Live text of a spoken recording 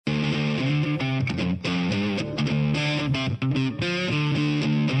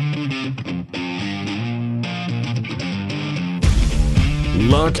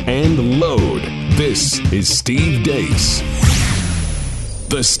lock, and load. This is Steve Deace.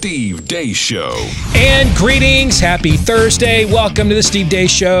 The Steve Deace Show. And greetings. Happy Thursday. Welcome to the Steve Deace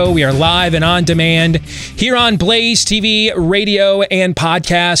Show. We are live and on demand here on Blaze TV, radio, and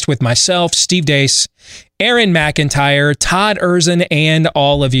podcast with myself, Steve Deace, Aaron McIntyre, Todd Erzin, and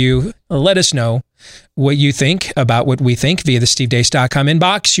all of you. Let us know what you think about what we think via the stevedeace.com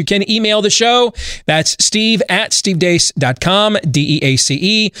inbox. You can email the show. That's steve@stevedeace.com,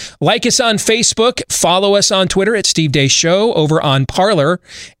 DEACE. Like us on Facebook. Follow us on Twitter at Steve Deace Show. Over on Parler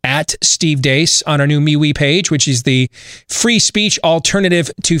at Steve Deace on our new MeWe page, which is the free speech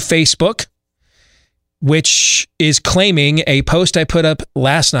alternative to Facebook, which is claiming a post I put up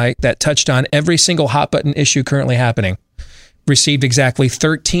last night that touched on every single hot button issue currently happening received exactly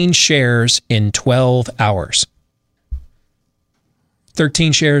 13 shares in 12 hours.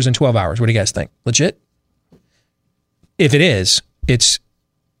 13 shares in 12 hours. What do you guys think? Legit? If it is, it's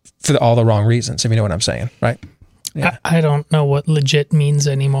for all the wrong reasons, if you know what I'm saying, right? Yeah. I don't know what legit means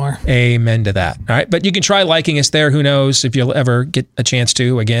anymore. Amen to that. All right. But you can try liking us there. Who knows if you'll ever get a chance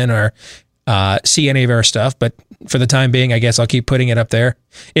to again or see any of our stuff. But for the time being, I guess I'll keep putting it up there.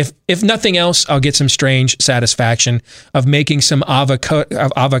 If nothing else, I'll get some strange satisfaction of making some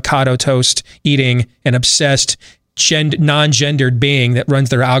avocado toast eating an obsessed non-gendered being that runs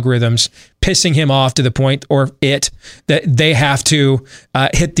their algorithms, pissing him off to the point, or that they have to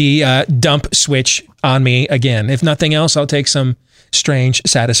hit the dump switch on me again. If nothing else, I'll take some strange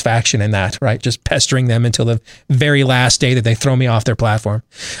satisfaction in that, right? Just pestering them until the very last day that they throw me off their platform.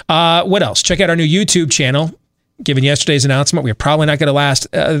 What else? Check out our new YouTube channel. Given yesterday's announcement, we're probably not going to last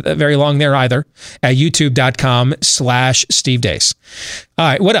very long there either, at youtube.com/Steve Deace. All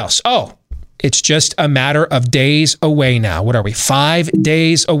right, what else? Oh, it's just a matter of days away now. What are we? 5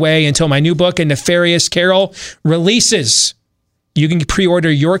 days away until my new book, A Nefarious Carol, releases. You can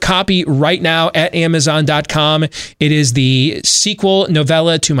pre-order your copy right now at Amazon.com. It is the sequel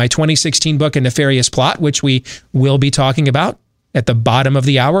novella to my 2016 book, A Nefarious Plot, which we will be talking about at the bottom of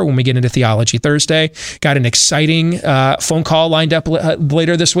the hour when we get into Theology Thursday. Got an exciting phone call lined up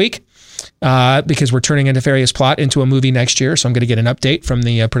later this week because we're turning A Nefarious Plot into a movie next year. So I'm going to get an update from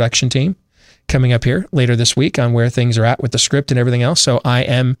the production team coming up here later this week on where things are at with the script and everything else. So I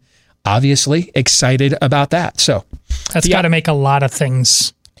am obviously excited about that. So that's got to make a lot of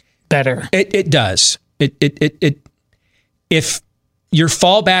things better. It does. If your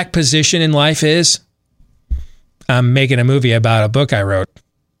fallback position in life is, I'm making a movie about a book I wrote,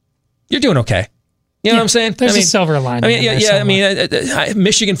 you're doing okay. You know what I'm saying? There's a silver lining.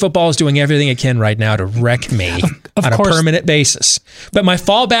 Michigan football is doing everything it can right now to wreck me on a permanent basis. But my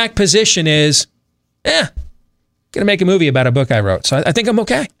fallback position is, going to make a movie about a book I wrote. So I think I'm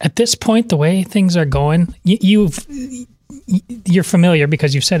okay. At this point, the way things are going, you're familiar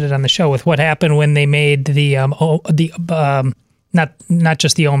because you've said it on the show with what happened when they made not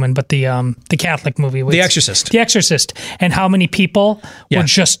just The Omen, but the Catholic movie. The Exorcist. The Exorcist. And how many people were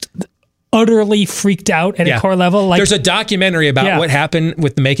just utterly freaked out at a core level. Like, there's a documentary about what happened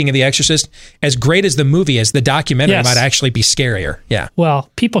with the making of The Exorcist. As great as the movie is, the documentary might actually be scarier. Yeah. Well,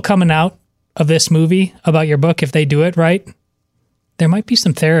 people coming out of this movie about your book, if they do it right, there might be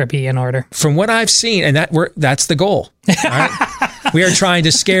some therapy in order. From what I've seen, and that's the goal. All right? We are trying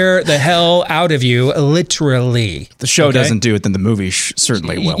to scare the hell out of you, literally. The show doesn't do it, then the movie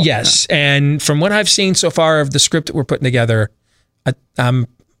certainly will. Yes, and from what I've seen so far of the script that we're putting together, I'm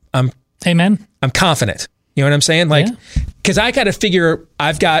Amen. I'm confident. You know what I'm saying? Like, because I got to figure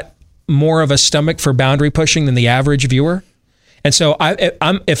I've got more of a stomach for boundary pushing than the average viewer, and so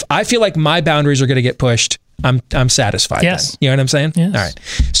if I feel like my boundaries are going to get pushed, I'm satisfied. Yes. Then. You know what I'm saying? Yes. All right.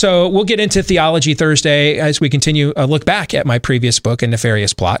 So we'll get into Theology Thursday as we continue a look back at my previous book, A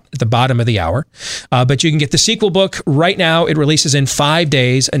Nefarious Plot, at the bottom of the hour. But you can get the sequel book right now. It releases in 5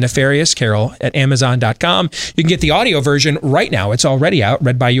 days, A Nefarious Carol, at Amazon.com. You can get the audio version right now. It's already out,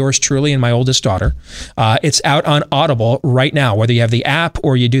 read by yours truly and my oldest daughter. It's out on Audible right now. Whether you have the app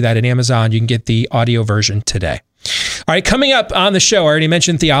or you do that at Amazon, you can get the audio version today. All right, coming up on the show, I already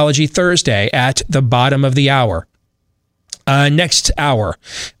mentioned Theology Thursday at the bottom of the hour. Next hour,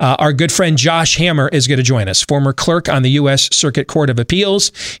 our good friend Josh Hammer is going to join us, former clerk on the U.S. Circuit Court of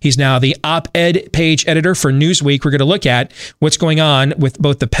Appeals. He's now the op-ed page editor for Newsweek. We're going to look at what's going on with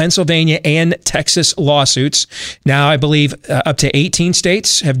both the Pennsylvania and Texas lawsuits. Now, I believe up to 18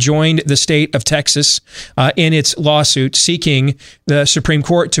 states have joined the state of Texas in its lawsuit seeking the Supreme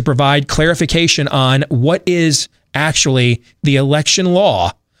Court to provide clarification on what is actually the election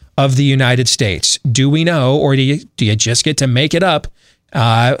law of the United States. Do we know, or do you just get to make it up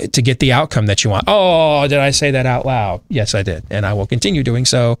to get the outcome that you want. Oh, did I say that out loud? Yes, I did. And I will continue doing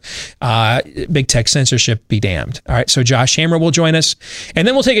so. Big tech censorship be damned. All right. So Josh Hammer will join us, and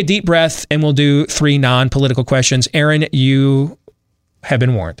then we'll take a deep breath and we'll do 3 non-political questions. Aaron, you have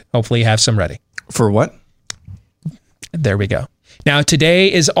been warned. Hopefully you have some ready. For what? There we go. Now,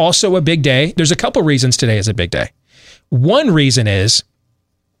 today is also a big day. There's a couple reasons today is a big day. One reason is,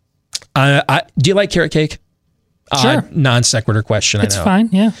 do you like carrot cake? Sure. Non sequitur question. It's I know. fine.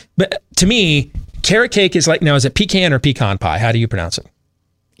 Yeah. But to me, carrot cake is like, now, is it pecan or pecan pie? How do you pronounce it?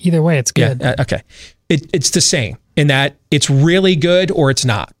 Either way, it's good. Yeah. Okay. It's the same in that it's really good or it's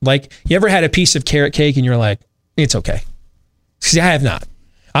not. Like, you ever had a piece of carrot cake and you're like, it's okay? See, I have not.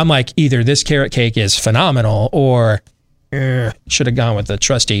 I'm like, either this carrot cake is phenomenal or should have gone with the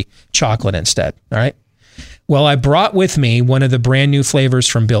trusty chocolate instead. All right. Well, I brought with me one of the brand new flavors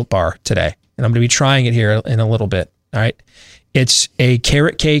from Built Bar today, and I'm going to be trying it here in a little bit. All right. It's a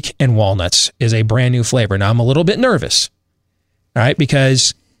carrot cake and walnuts is a brand new flavor. Now, I'm a little bit nervous. All right.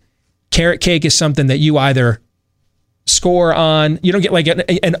 Because carrot cake is something that you either score on, you don't get like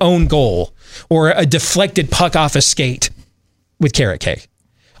an own goal or a deflected puck off a skate with carrot cake.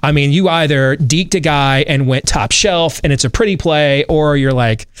 I mean, you either deked a guy and went top shelf and it's a pretty play, or you're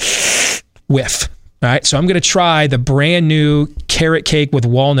like, whiff. All right. So I'm going to try the brand new carrot cake with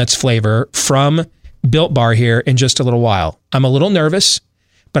walnuts flavor from Built Bar here in just a little while. I'm a little nervous,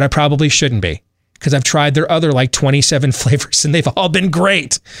 but I probably shouldn't be because I've tried their other like 27 flavors and they've all been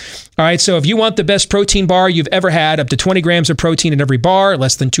great. All right. So if you want the best protein bar you've ever had, up to 20 grams of protein in every bar,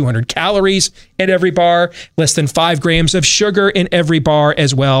 less than 200 calories in every bar, less than 5 grams of sugar in every bar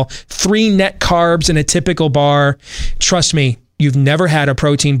as well, 3 net carbs in a typical bar. Trust me, you've never had a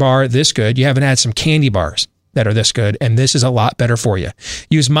protein bar this good. You haven't had some candy bars that are this good, and this is a lot better for you.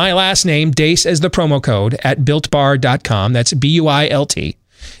 Use my last name, Deace, as the promo code at BuiltBar.com. That's BUILT.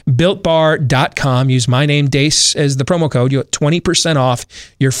 BuiltBar.com. Use my name, Deace, as the promo code. You get 20% off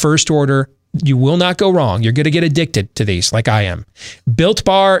your first order. You will not go wrong. You're going to get addicted to these like I am.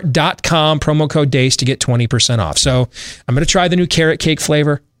 BuiltBar.com, promo code Deace to get 20% off. So I'm going to try the new carrot cake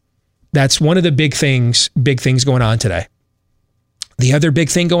flavor. That's one of the big things going on today. The other big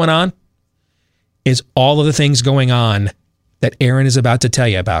thing going on is all of the things going on that Aaron is about to tell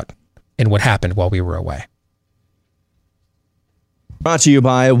you about and what happened while we were away. Brought to you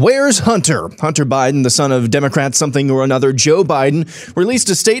by Where's Hunter? Hunter Biden, the son of Democrat something or another Joe Biden, released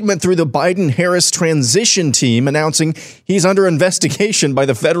a statement through the Biden-Harris transition team announcing he's under investigation by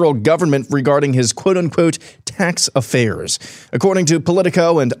the federal government regarding his quote-unquote tax affairs. According to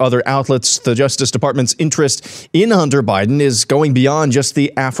Politico and other outlets, the Justice Department's interest in Hunter Biden is going beyond just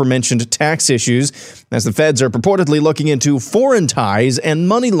the aforementioned tax issues, as the feds are purportedly looking into foreign ties and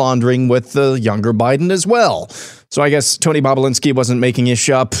money laundering with the younger Biden as well. So I guess Tony Bobulinski wasn't making ish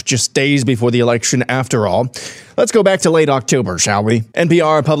up just days before the election after all. Let's go back to late October, shall we?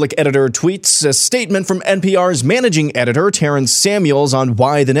 NPR public editor tweets a statement from NPR's managing editor, Terrence Samuels, on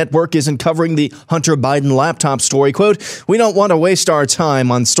why the network isn't covering the Hunter Biden laptop story. Quote, "We don't want to waste our time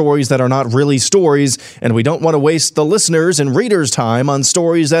on stories that are not really stories, and we don't want to waste the listeners' and readers' time on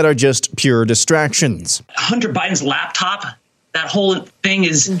stories that are just pure distractions." Hunter Biden's laptop, that whole thing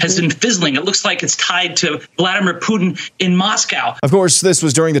has been fizzling. It looks like it's tied to Vladimir Putin in Moscow. Of course, this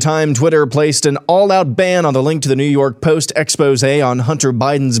was during the time Twitter placed an all-out ban on the link to the New York Post expose on Hunter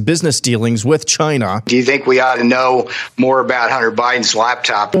Biden's business dealings with China. Do you think we ought to know more about Hunter Biden's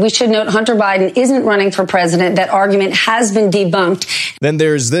laptop? We should note Hunter Biden isn't running for president. That argument has been debunked. Then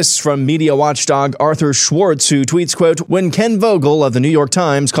there's this from media watchdog Arthur Schwartz, who tweets, quote, "When Ken Vogel of the New York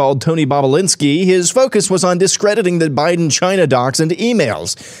Times called Tony Bobulinski, his focus was on discrediting the Biden-China docs and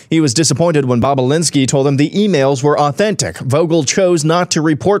emails. He was disappointed when Bobulinski told him the emails were authentic. Vogel chose not to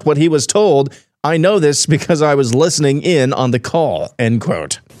report what he was told. I know this because I was listening in on the call," end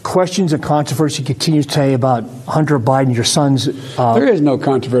quote. Questions of controversy continues today about Hunter Biden, your son's. There is no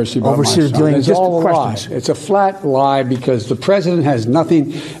controversy about my son. It's all a lie. It's a flat lie because the president has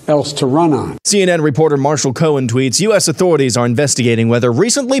nothing else to run on. CNN reporter Marshall Cohen tweets, U.S. authorities are investigating whether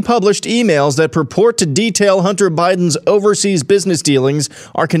recently published emails that purport to detail Hunter Biden's overseas business dealings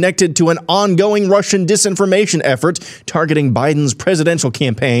are connected to an ongoing Russian disinformation effort targeting Biden's presidential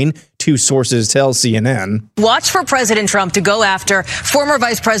campaign two sources tell CNN. Watch for President Trump to go after former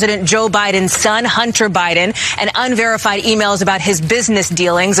Vice President Joe Biden's son, Hunter Biden, and unverified emails about his business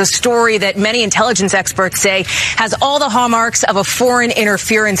dealings, a story that many intelligence experts say has all the hallmarks of a foreign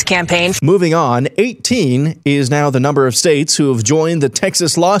interference campaign. Moving on, 18 is now the number of states who have joined the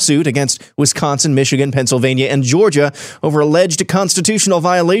Texas lawsuit against Wisconsin, Michigan, Pennsylvania, and Georgia over alleged constitutional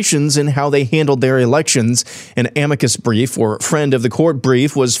violations in how they handled their elections. An amicus brief, or friend of the court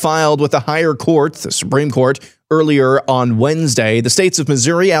brief, was filed with the higher court, the Supreme Court, earlier on Wednesday. The states of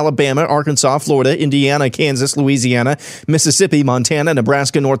Missouri, Alabama, Arkansas, Florida, Indiana, Kansas, Louisiana, Mississippi, Montana,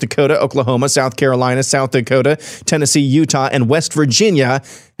 Nebraska, North Dakota, Oklahoma, South Carolina, South Dakota, Tennessee, Utah, and West Virginia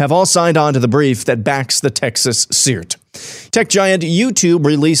have all signed on to the brief that backs the Texas suit. Tech giant YouTube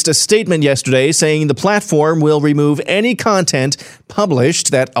released a statement yesterday saying the platform will remove any content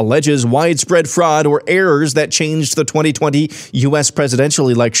published that alleges widespread fraud or errors that changed the 2020 U.S. presidential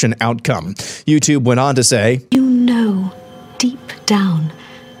election outcome. YouTube went on to say, "You know, deep down,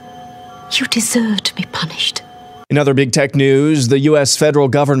 you deserve to be punished." In other big tech news, the U.S. federal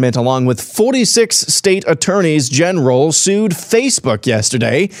government, along with 46 state attorneys general, sued Facebook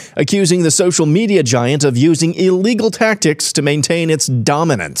yesterday, accusing the social media giant of using illegal tactics to maintain its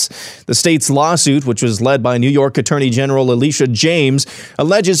dominance. The state's lawsuit, which was led by New York Attorney General Alicia James,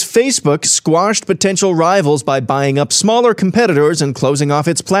 alleges Facebook squashed potential rivals by buying up smaller competitors and closing off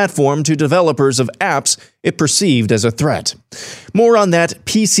its platform to developers of apps it perceived as a threat. More on that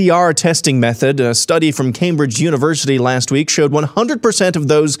PCR testing method. A study from Cambridge University last week showed 100% of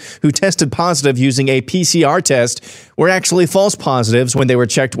those who tested positive using a PCR test were actually false positives when they were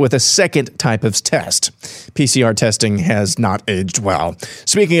checked with a second type of test. PCR testing has not aged well.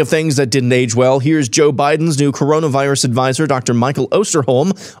 Speaking of things that didn't age well, here's Joe Biden's new coronavirus advisor, Dr. Michael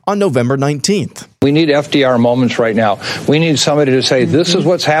Osterholm, on November 19th. We need FDR moments right now. We need somebody to say, this is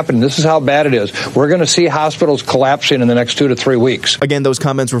what's happening. This is how bad it is. We're going to see hospitals collapsing in the next 2 to 3 weeks. Again, those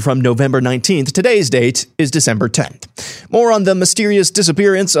comments were from November 19th. Today's date is December 10th. More on the mysterious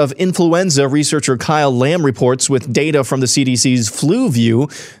disappearance of influenza. Researcher Kyle Lamb reports with data from the CDC's Flu View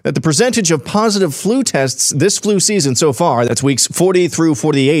that the percentage of positive flu tests this flu season so far, that's weeks 40 through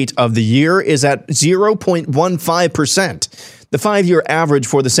 48 of the year, is at 0.15%. The 5-year average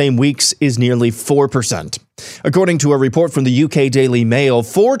for the same weeks is nearly 4%. According to a report from the UK Daily Mail,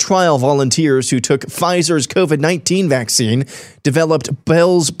 4 trial volunteers who took Pfizer's COVID-19 vaccine developed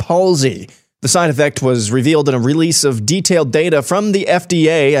Bell's palsy. The side effect was revealed in a release of detailed data from the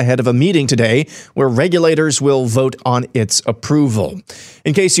FDA ahead of a meeting today where regulators will vote on its approval.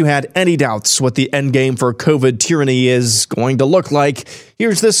 In case you had any doubts what the endgame for COVID tyranny is going to look like,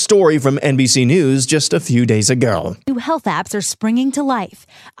 here's this story from NBC News just a few days ago. New health apps are springing to life.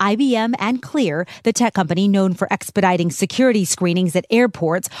 IBM and Clear, the tech company known for expediting security screenings at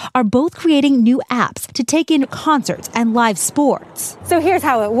airports, are both creating new apps to take in concerts and live sports. So here's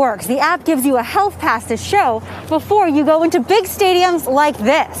how it works. The app gives you a health pass to show before you go into big stadiums like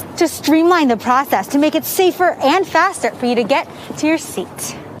this to streamline the process, to make it safer and faster for you to get to your seat.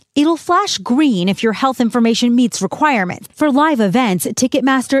 It'll flash green if your health information meets requirements. For live events,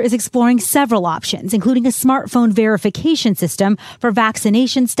 Ticketmaster is exploring several options, including a smartphone verification system for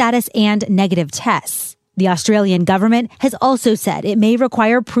vaccination status and negative tests. The Australian government has also said it may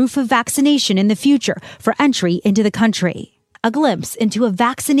require proof of vaccination in the future for entry into the country. A glimpse into a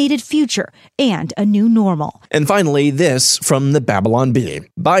vaccinated future and a new normal. And finally, this from the Babylon Bee.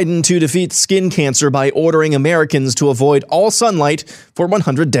 Biden to defeat skin cancer by ordering Americans to avoid all sunlight for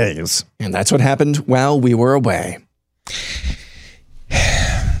 100 days. And that's what happened while we were away.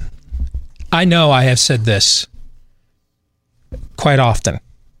 I know I have said this quite often,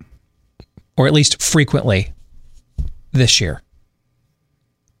 or at least frequently this year.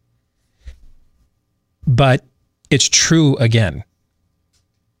 But it's true again.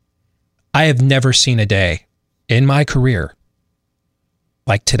 I have never seen a day in my career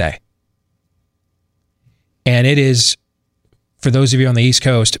like today. And it is, for those of you on the East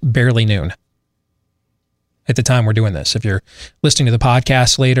Coast, barely noon at the time we're doing this. If you're listening to the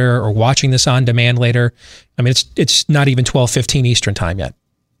podcast later or watching this on demand later, I mean, it's not even 12:15 Eastern time yet.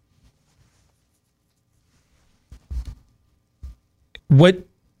 What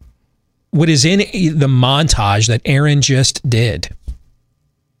is in the montage that Aaron just did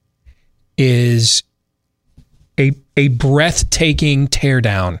is a breathtaking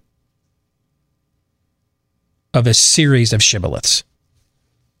teardown of a series of shibboleths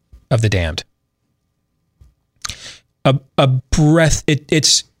of the damned.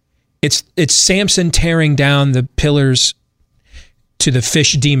 It's Samson tearing down the pillars to the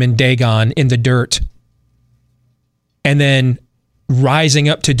fish demon Dagon in the dirt, and then rising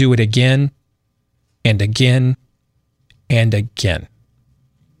up to do it again and again and again.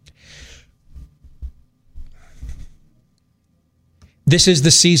 This is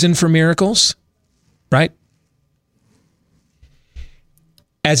the season for miracles, right?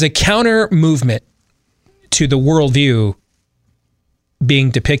 As a counter movement to the worldview being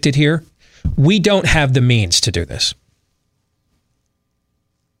depicted here, we don't have the means to do this.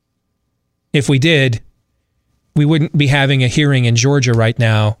 If we did, we wouldn't be having a hearing in Georgia right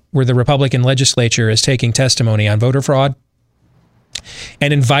now where the Republican legislature is taking testimony on voter fraud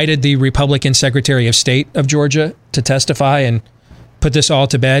and invited the Republican Secretary of State of Georgia to testify and put this all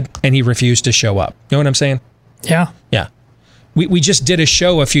to bed, and he refused to show up. You know what I'm saying? Yeah. Yeah. We just did a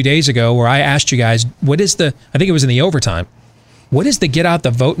show a few days ago where I asked you guys, I think it was in the overtime, what is the get out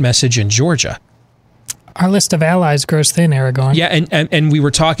the vote message in Georgia? Our list of allies grows thin, Aragon. Yeah, and we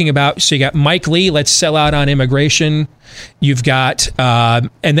were talking about, so you got Mike Lee, let's sell out on immigration. You've got, and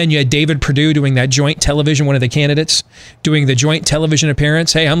then you had David Perdue doing that joint television, one of the candidates, doing the joint television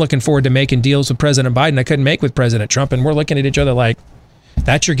appearance. Hey, I'm looking forward to making deals with President Biden I couldn't make with President Trump. And we're looking at each other like,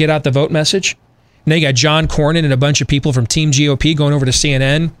 that's your get out the vote message? Now you got John Cornyn and a bunch of people from Team GOP going over to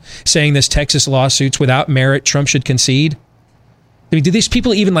CNN saying this Texas lawsuit's without merit, Trump should concede. I mean, do these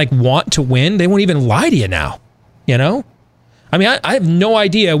people even want to win? They won't even lie to you now, you know? I mean, I have no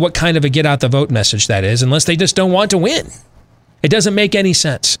idea what kind of a get out the vote message that is unless they just don't want to win. It doesn't make any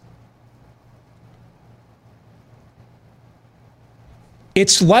sense.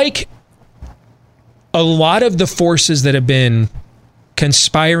 It's like a lot of the forces that have been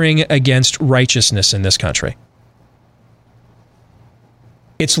conspiring against righteousness in this country.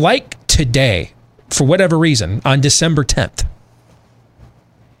 It's like today, for whatever reason, on December 10th,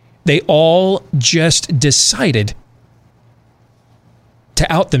 they all just decided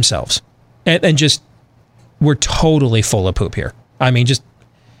to out themselves and just, we're totally full of poop here. I mean,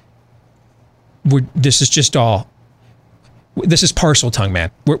 this is parcel tongue, man.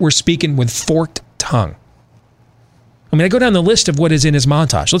 We're speaking with forked tongue. I mean, I go down the list of what is in his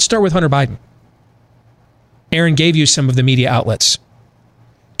montage. Let's start with Hunter Biden. Aaron gave you some of the media outlets.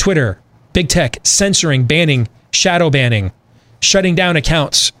 Twitter, big tech, censoring, banning, shadow banning, shutting down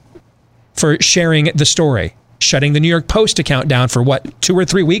accounts for sharing the story, shutting the New York Post account down for 2 or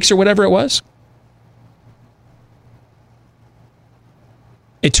 3 weeks or whatever it was.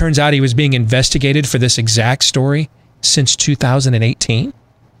 It turns out he was being investigated for this exact story since 2018.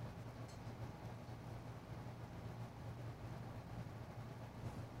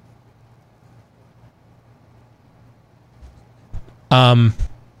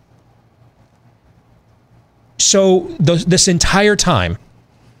 So this entire time,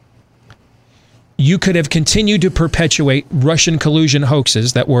 you could have continued to perpetuate Russian collusion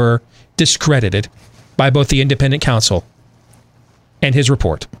hoaxes that were discredited by both the independent counsel and his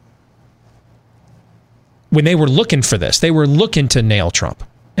report. When they were looking for this, they were looking to nail Trump,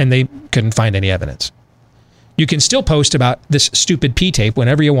 and they couldn't find any evidence. You can still post about this stupid P-tape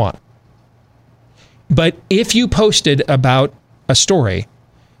whenever you want. But if you posted about a story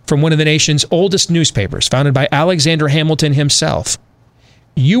from one of the nation's oldest newspapers, founded by Alexander Hamilton himself,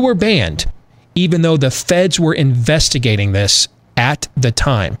 you were banned, even though the feds were investigating this at the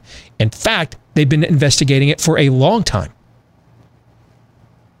time. In fact, they've been investigating it for a long time.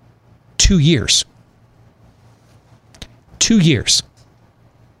 2 years. 2 years.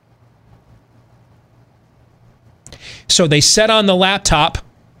 So they sat on the laptop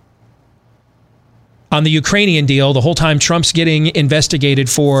on the Ukrainian deal the whole time Trump's getting investigated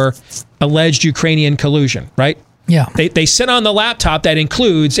for alleged Ukrainian collusion, right? Yeah. They sit on the laptop that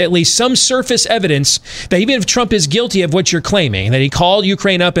includes at least some surface evidence that even if Trump is guilty of what you're claiming, that he called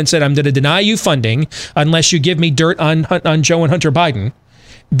Ukraine up and said, I'm going to deny you funding unless you give me dirt on Joe and Hunter Biden.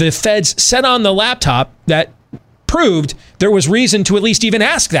 The feds set on the laptop that proved there was reason to at least even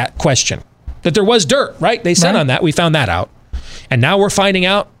ask that question, that there was dirt, right? They set on that. We found that out. And now we're finding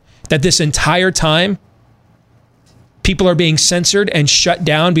out that this entire time, people are being censored and shut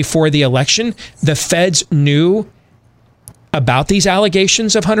down before the election. The feds knew about these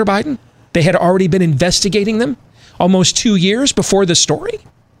allegations of Hunter Biden. They had already been investigating them almost 2 years before the story.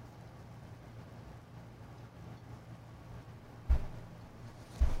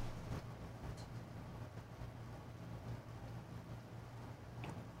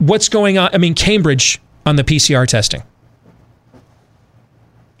 What's going on? I mean, Cambridge on the PCR testing.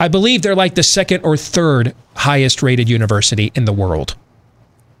 I believe they're like the second or third highest rated university in the world.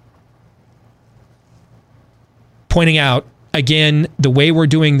 Pointing out, again, the way we're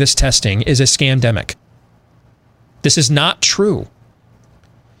doing this testing is a scamdemic. This is not true.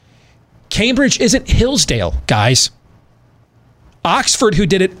 Cambridge isn't Hillsdale, guys. Oxford, who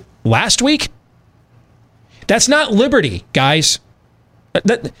did it last week, that's not liberty, guys.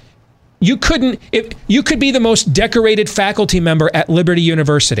 You could be the most decorated faculty member at Liberty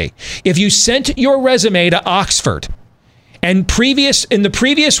University. If you sent your resume to Oxford and in the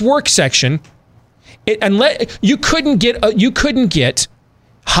previous work section, you couldn't get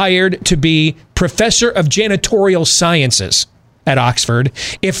hired to be professor of janitorial sciences at Oxford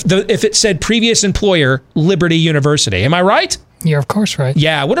if it said previous employer Liberty University. Am I right? You're of course right.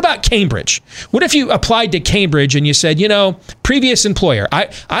 Yeah. What about Cambridge? What if you applied to Cambridge and you said, previous employer,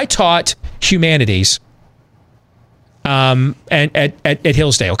 I taught humanities and at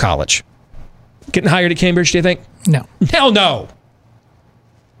Hillsdale College. Getting hired at Cambridge, do you think? No. Hell no.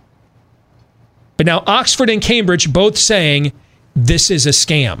 But now Oxford and Cambridge both saying this is a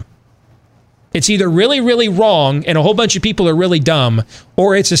scam. It's either really, really wrong and a whole bunch of people are really dumb,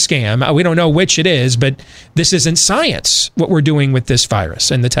 or it's a scam. We don't know which it is, but this isn't science, what we're doing with this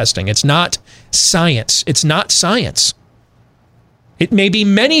virus and the testing. It's not science. It's not science. It may be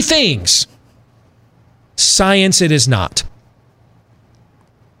many things. Science it is not.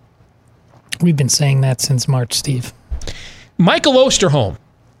 We've been saying that since March, Steve. Michael Osterholm.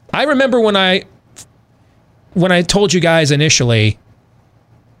 I remember when I told you guys initially,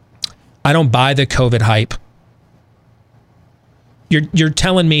 I don't buy the COVID hype. You're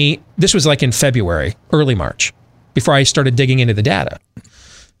telling me, this was like in February, early March, before I started digging into the data.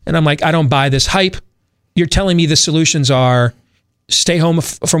 And I'm like, I don't buy this hype. You're telling me the solutions are stay home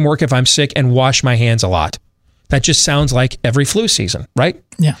from work if I'm sick and wash my hands a lot. That just sounds like every flu season, right?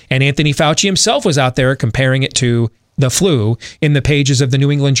 Yeah. And Anthony Fauci himself was out there comparing it to the flu in the pages of the New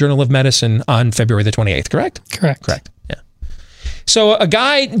England Journal of Medicine on February the 28th, correct? Correct. Yeah. So a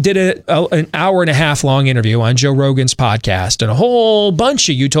guy did an hour and a half long interview on Joe Rogan's podcast, and a whole bunch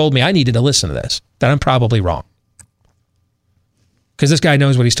of you told me I needed to listen to this, that I'm probably wrong. Because this guy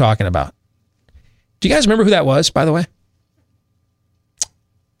knows what he's talking about. Do you guys remember who that was, by the way?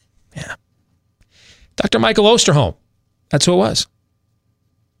 Yeah. Dr. Michael Osterholm. That's who it was.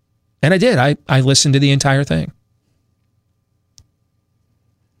 And I did. I listened to the entire thing.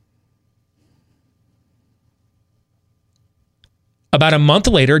 About a month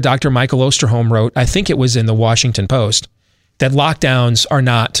later, Dr. Michael Osterholm wrote, I think it was in the Washington Post, that lockdowns are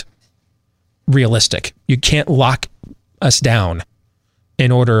not realistic. You can't lock us down in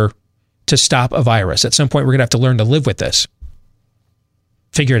order to stop a virus. At some point, we're going to have to learn to live with this.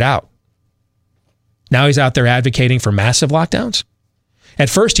 Figure it out. Now he's out there advocating for massive lockdowns. At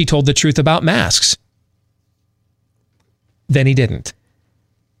first, he told the truth about masks. Then he didn't.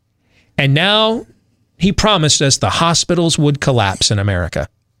 And now he promised us the hospitals would collapse in America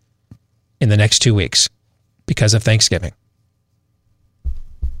in the next 2 weeks because of Thanksgiving.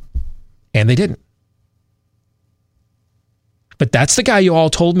 And they didn't. But that's the guy you all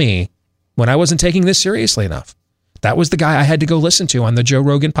told me when I wasn't taking this seriously enough. That was the guy I had to go listen to on the Joe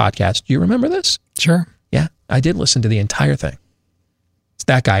Rogan podcast. Do you remember this? Sure. Yeah, I did listen to the entire thing. It's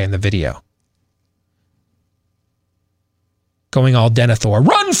that guy in the video. Going all Denethor.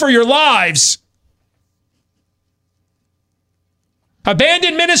 Run for your lives!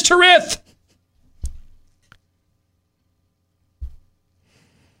 Abandon Minas Tirith!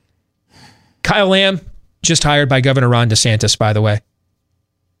 Kyle Lamb, just hired by Governor Ron DeSantis, by the way,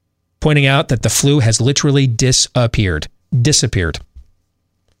 pointing out that the flu has literally disappeared.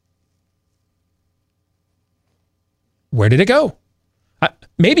 Where did it go?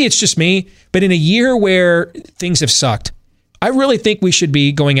 Maybe it's just me, but in a year where things have sucked, I really think we should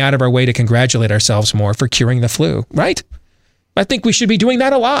be going out of our way to congratulate ourselves more for curing the flu, right? I think we should be doing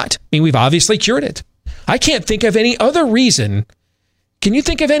that a lot. I mean, we've obviously cured it. I can't think of any other reason. Can you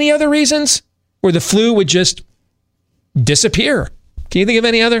think of any other reasons where the flu would just disappear? Can you think of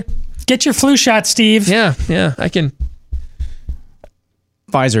any other? Get your flu shot, Steve. Yeah, I can.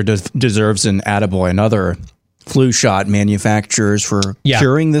 Pfizer deserves an attaboy and other flu shot manufacturers for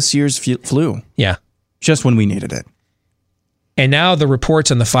curing this year's flu. Yeah. Just when we needed it. And now the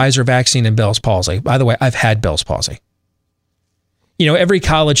reports on the Pfizer vaccine and Bell's palsy. By the way, I've had Bell's palsy. You know, every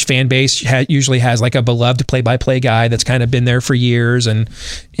college fan base usually has like a beloved play-by-play guy that's kind of been there for years and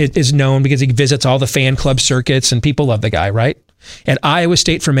it is known because he visits all the fan club circuits and people love the guy, right? At Iowa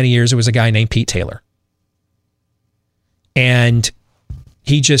State for many years, it was a guy named Pete Taylor. And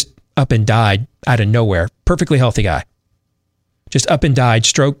he just up and died out of nowhere. Perfectly healthy guy. Just up and died,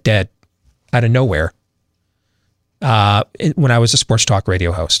 stroke dead out of nowhere. When I was a sports talk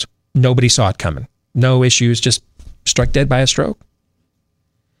radio host. Nobody saw it coming. No issues, just struck dead by a stroke.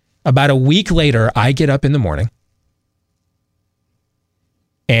 About a week later, I get up in the morning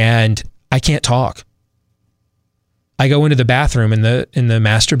and I can't talk. I go into the bathroom in the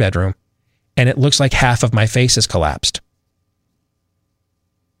master bedroom, and it looks like half of my face is collapsed.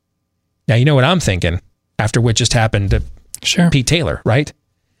 Now, you know what I'm thinking after what just happened to Pete Taylor, right?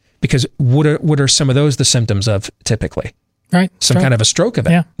 Because what are some of those the symptoms of typically? Right. Some kind of a stroke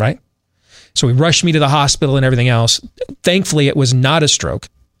event, right? So he rushed me to the hospital and everything else. Thankfully, it was not a stroke.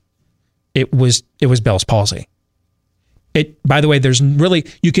 It was Bell's palsy. By the way, there's really,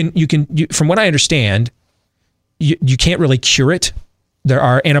 you can from what I understand, you can't really cure it. There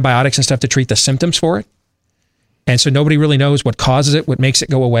are antibiotics and stuff to treat the symptoms for it. And so nobody really knows what causes it, what makes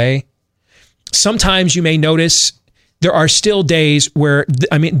it go away. Sometimes you may notice there are still days where,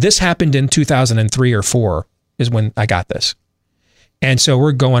 this happened in 2003 or 4 is when I got this. And so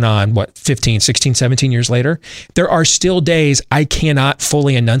we're going on, 15, 16, 17 years later. There are still days I cannot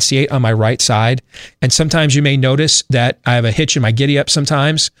fully enunciate on my right side. And sometimes you may notice that I have a hitch in my giddy up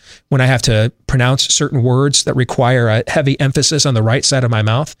sometimes when I have to pronounce certain words that require a heavy emphasis on the right side of my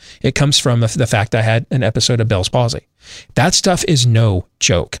mouth. It comes from the fact I had an episode of Bell's palsy. That stuff is no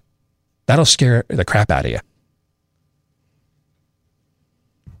joke. That'll scare the crap out of you.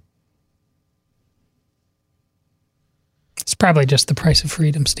 It's probably just the price of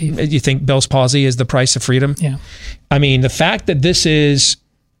freedom, Steve. You think Bell's palsy is the price of freedom? Yeah. I mean, the fact that this is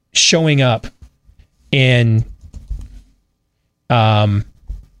showing up in the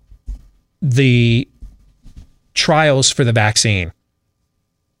trials for the vaccine.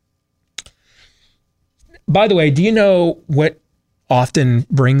 By the way, do you know what often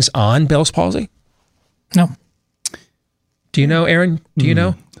brings on Bell's palsy? No. Do you know, Aaron? Do you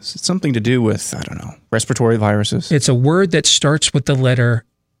know? Is it something to do with, I don't know, respiratory viruses? It's a word that starts with the letter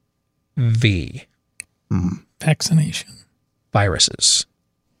V. Vaccination. Viruses.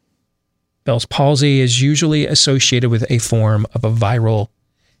 Bell's palsy is usually associated with a form of a viral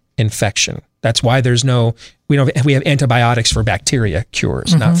infection. That's why we have antibiotics for bacteria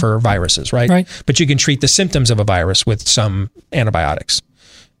cures, not for viruses, right? But you can treat the symptoms of a virus with some antibiotics.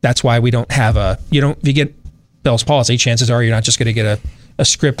 That's why we don't have if you get Bell's palsy, chances are you're not just going to get a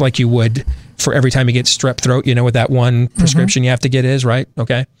script like you would for every time you get strep throat. You know what that one prescription you have to get is, right?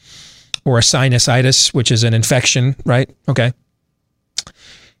 Okay. Or a sinusitis, which is an infection, right? Okay.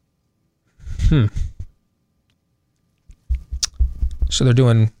 So they're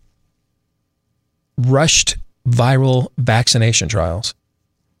doing rushed viral vaccination trials.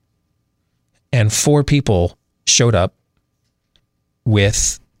 And 4 people showed up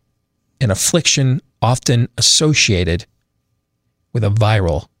with an affliction often associated with a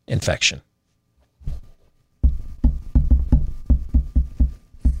viral infection.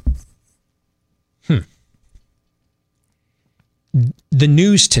 The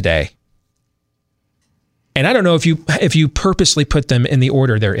news today, and I don't know if you purposely put them in the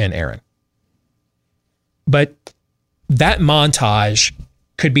order they're in, Aaron, but that montage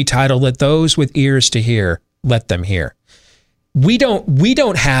could be titled, "Let those with ears to hear, let them hear." We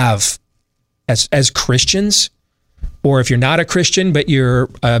don't have, as Christians, or if you're not a Christian, but you're,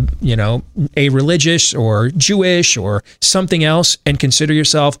 a religious or Jewish or something else and consider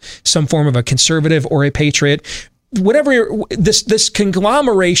yourself some form of a conservative or a patriot, whatever, this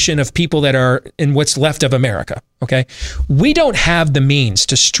conglomeration of people that are in what's left of America, okay? We don't have the means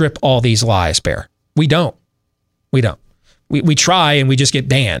to strip all these lies bare. We don't. We try and we just get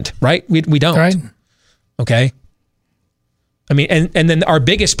banned, right? We don't. Right. Okay? I mean, and then our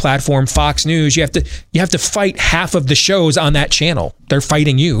biggest platform, Fox News, you have to fight half of the shows on that channel. They're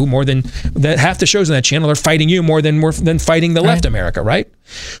fighting you more than half the shows on that channel are fighting you more than fighting the left America, right?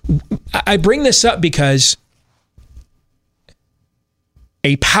 I bring this up because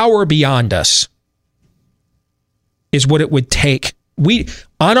a power beyond us is what it would take. We,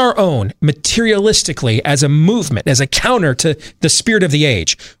 on our own, materialistically, as a movement, as a counter to the spirit of the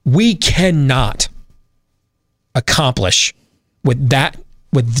age, we cannot accomplish what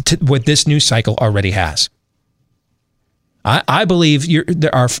this news cycle already has. I believe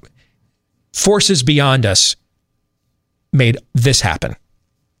there are forces beyond us made this happen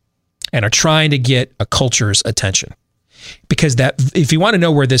and are trying to get a culture's attention. Because if you want to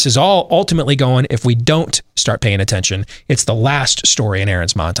know where this is all ultimately going, if we don't start paying attention, it's the last story in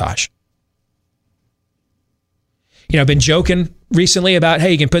Aaron's montage. I've been joking recently about,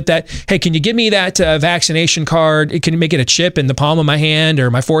 hey, can you give me that vaccination card? Can you make it a chip in the palm of my hand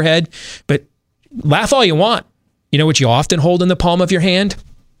or my forehead? But laugh all you want. You know what you often hold in the palm of your hand?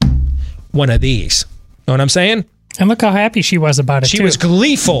 One of these. Know what I'm saying? And look how happy she was about it, She was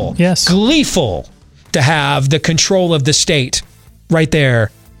gleeful. Yes. Gleeful to have the control of the state right there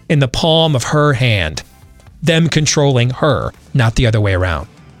in the palm of her hand. Them controlling her, not the other way around.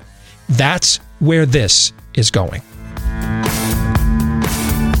 That's where this is going.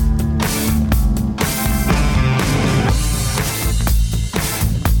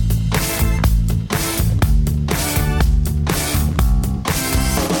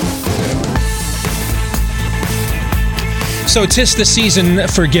 So 'tis the season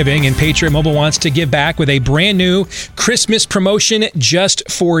for giving, and Patriot Mobile wants to give back with a brand new Christmas promotion just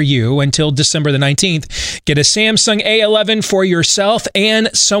for you until December the 19th. Get a Samsung A11 for yourself and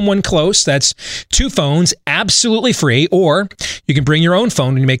someone close. That's 2 phones absolutely free, or you can bring your own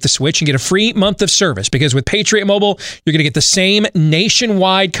phone when you make the switch and get a free month of service, because with Patriot Mobile, you're going to get the same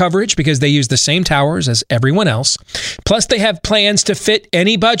nationwide coverage because they use the same towers as everyone else. Plus, they have plans to fit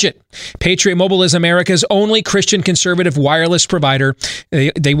any budget. Patriot Mobile is America's only Christian conservative wireless provider.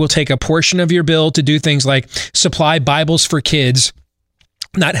 They will take a portion of your bill to do things like supply Bibles for kids,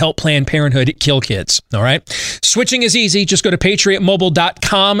 not help Planned Parenthood kill kids. All right. Switching is easy. Just go to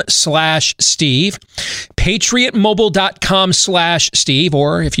patriotmobile.com/Steve. patriotmobile.com/Steve.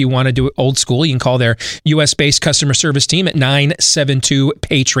 Or if you want to do it old school, you can call their U.S.-based customer service team at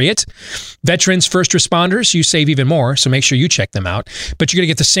 972-PATRIOT. Veterans, first responders, you save even more, so make sure you check them out. But you're going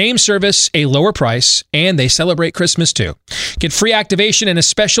to get the same service, a lower price, and they celebrate Christmas too. Get free activation and a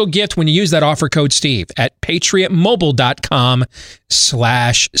special gift when you use that offer code Steve at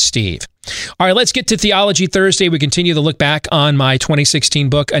patriotmobile.com/Steve. All right, let's get to Theology Thursday. We continue to look back on my 2016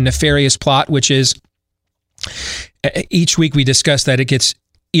 book, A Nefarious Plot, which is each week we discuss that it gets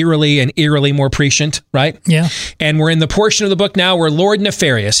eerily more prescient, right? Yeah. And we're in the portion of the book now where Lord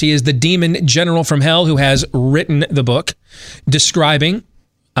Nefarious, he is the demon general from hell who has written the book describing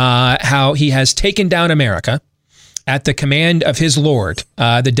how he has taken down America at the command of his Lord,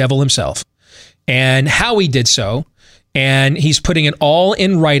 the devil himself, and how he did so. And he's putting it all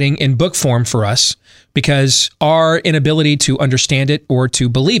in writing in book form for us, because our inability to understand it or to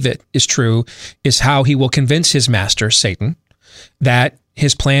believe it is true is how he will convince his master, Satan, that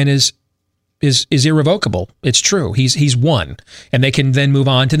his plan is irrevocable. It's true. He's won. And they can then move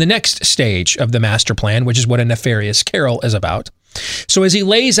on to the next stage of the master plan, which is what A Nefarious Carol is about. So as he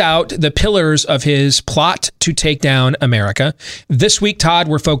lays out the pillars of his plot to take down America, this week, Todd,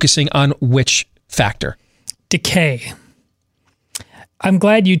 we're focusing on which factor? Decay. I'm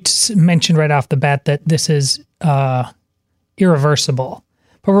glad you mentioned right off the bat that this is irreversible.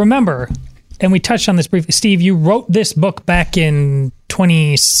 But remember, and we touched on this briefly, Steve, you wrote this book back in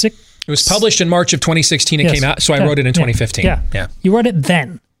 2016. It was published in March of 2016. It came out, so I wrote it in 2015. Yeah. You wrote it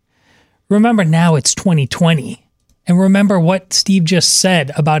then. Remember, now it's 2020. And remember what Steve just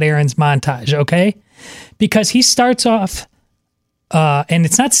said about Aaron's montage, okay? Because he starts off, and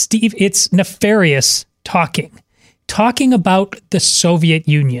it's not Steve, it's Nefarious talking about the Soviet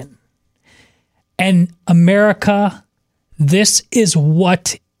Union and America. This is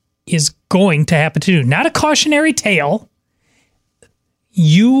what is going to happen to you. Not a cautionary tale.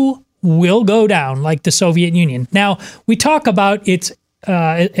 You will go down like the Soviet Union. Now, we talk about it's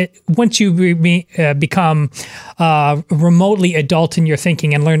once you become remotely adult in your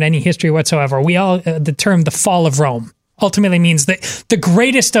thinking and learn any history whatsoever, we all the term the fall of Rome ultimately means that the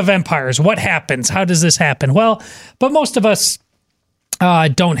greatest of empires. What happens? How does this happen? Well, but most of us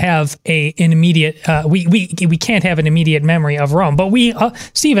don't have an immediate. We can't have an immediate memory of Rome. But we,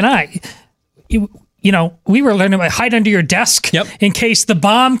 Steve and I, we were learning about hide under your desk in case the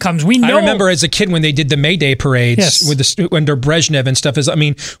bomb comes. We know. I remember as a kid when they did the May Day parades under Brezhnev and stuff.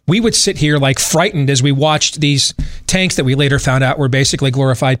 We would sit here like frightened as we watched these tanks that we later found out were basically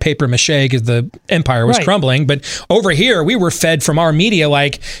glorified paper mache because the empire was crumbling. But over here, we were fed from our media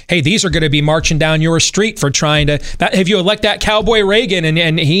like, hey, these are going to be marching down your street for trying to. If you elect that cowboy Reagan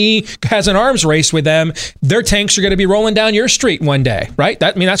and he has an arms race with them, their tanks are going to be rolling down your street one day, right?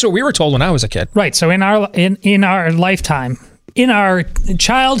 That's what we were told when I was a kid. Right. So in our lifetime, in our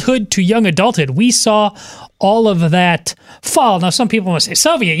childhood to young adulthood, we saw all of that fall. Now, some people will say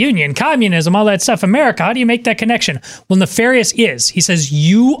Soviet Union, communism, all that stuff. America, how do you make that connection? Well, Nefarious is. He says,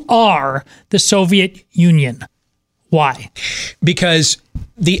 you are the Soviet Union. Why? Because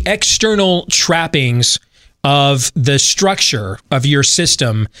the external trappings of the structure of your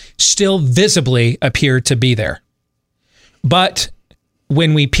system still visibly appear to be there. But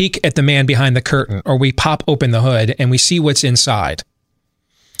when we peek at the man behind the curtain, or we pop open the hood and we see what's inside,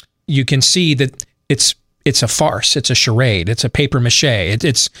 you can see that it's a farce, it's a charade, it's a paper mache.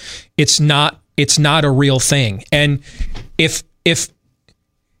 It's not a real thing. And if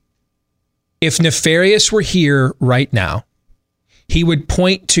Nefarious were here right now, he would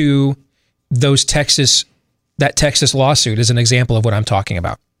point to that Texas lawsuit as an example of what I'm talking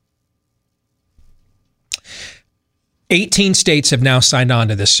about. 18 states have now signed on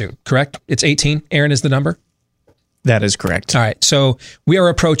to this suit, correct? It's 18. Aaron is the number? That is correct. All right. So we are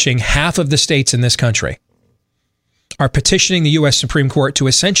approaching half of the states in this country are petitioning the U.S. Supreme Court to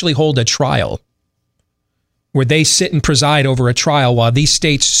essentially hold a trial where they sit and preside over a trial while these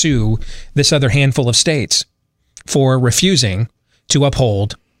states sue this other handful of states for refusing to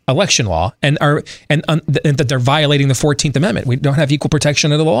uphold election law and that they're violating the 14th Amendment. We don't have equal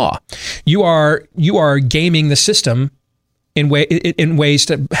protection under the law. You are gaming the system in ways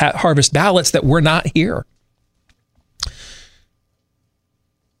to harvest ballots that were not here.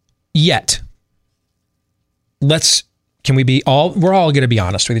 Yet, we're all going to be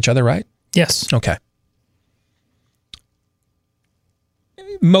honest with each other, right? Yes. Okay.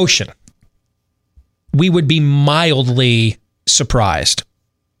 Motion. We would be mildly surprised,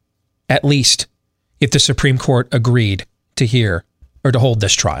 at least, if the Supreme Court agreed to hear or to hold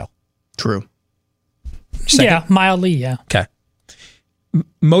this trial. True. Second? Yeah, mildly, yeah. Okay.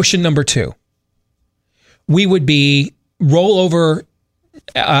 Motion number 2. We would be roll over,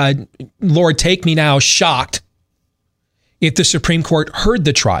 Lord, take me now, shocked if the Supreme Court heard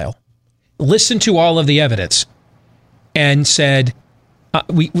the trial, listened to all of the evidence, and said,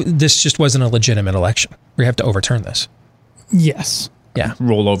 this just wasn't a legitimate election. We have to overturn this. Yes. Yeah.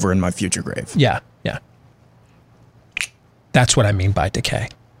 Roll over in my future grave. Yeah. Yeah. That's what I mean by decay.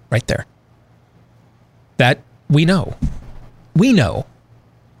 Right there. That we know. We know.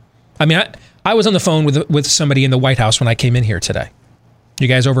 I mean, I was on the phone with somebody in the White House when I came in here today. You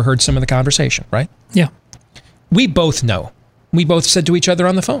guys overheard some of the conversation, right? Yeah. We both know. We both said to each other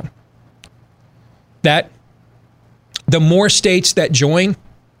on the phone that the more states that join,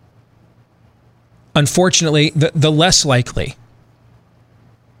 unfortunately, the less likely,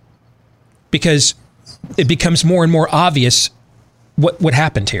 because it becomes more and more obvious what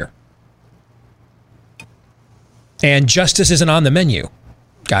happened here. And justice isn't on the menu,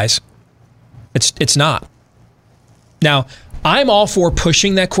 guys. It's not. Now, I'm all for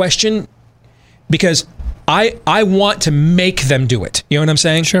pushing that question because I want to make them do it. You know what I'm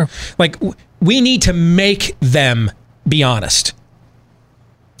saying? Sure. Like, we need to make them be honest.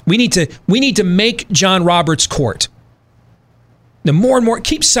 We need to make John Roberts' court. The more and more,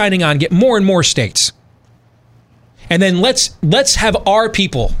 keep signing on, get more and more states. And then let's have our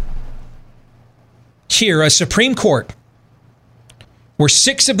people here, a Supreme Court where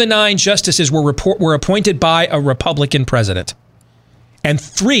 6 of the 9 justices were appointed by a Republican president, and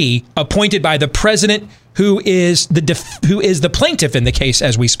 3 appointed by the president who is the plaintiff in the case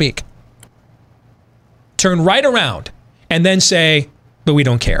as we speak. Turn right around and then say, but we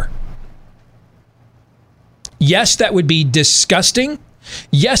don't care. Yes, that would be disgusting.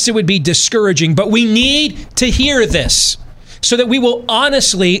 Yes, it would be discouraging, but we need to hear this so that we will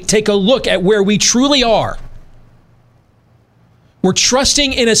honestly take a look at where we truly are. We're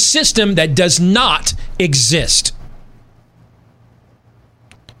trusting in a system that does not exist.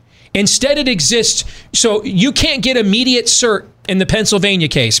 Instead, it exists, so you can't get immediate cert in the Pennsylvania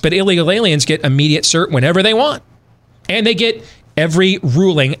case, but illegal aliens get immediate cert whenever they want. And they get every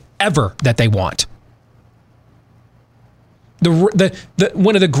ruling ever that they want.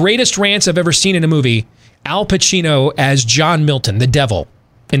 One of the greatest rants I've ever seen in a movie, Al Pacino as John Milton, the devil,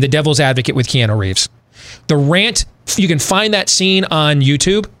 in The Devil's Advocate with Keanu Reeves. The rant, you can find that scene on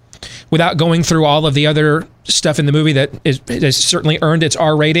YouTube without going through all of the other stuff in the movie that has certainly earned its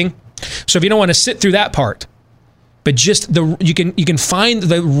R rating. So if you don't want to sit through that part, but just you can find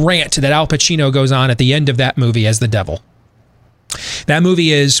the rant that Al Pacino goes on at the end of that movie as the devil. That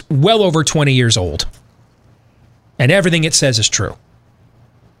movie is well over 20 years old. And everything it says is true.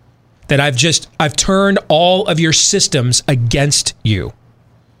 That I've turned all of your systems against you.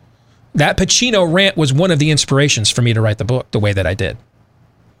 That Pacino rant was one of the inspirations for me to write the book the way that I did.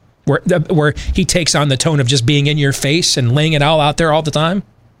 Where he takes on the tone of just being in your face and laying it all out there all the time.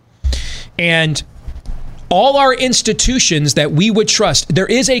 And all our institutions that we would trust, there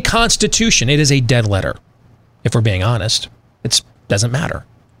is a constitution. It is a dead letter. If we're being honest, it doesn't matter.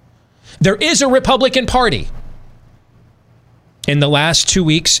 There is a Republican Party. In the last 2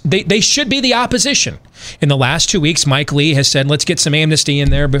 weeks, they should be the opposition. In the last 2 weeks, Mike Lee has said, let's get some amnesty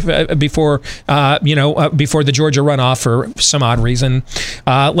in there before the Georgia runoff for some odd reason.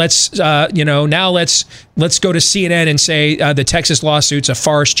 Let's go to CNN and say the Texas lawsuit's a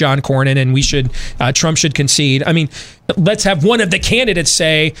farce, John Cornyn, and Trump should concede. I mean, let's have one of the candidates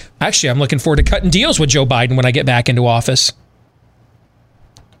say, actually, I'm looking forward to cutting deals with Joe Biden when I get back into office.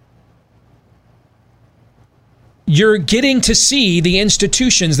 You're getting to see the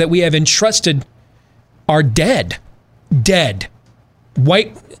institutions that we have entrusted are dead. Dead.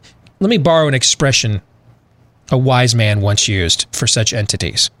 White. Let me borrow an expression a wise man once used for such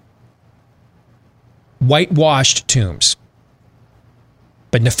entities. Whitewashed tombs.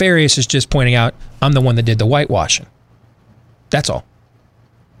 But Nefarious is just pointing out, I'm the one that did the whitewashing. That's all.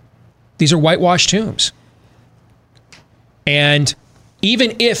 These are whitewashed tombs. And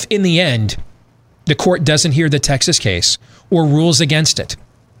even if in the end, the court doesn't hear the Texas case or rules against it.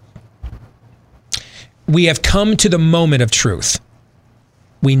 We have come to the moment of truth.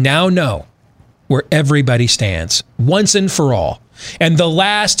 We now know where everybody stands, once and for all. And the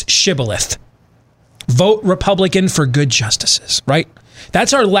last shibboleth, vote Republican for good justices, right?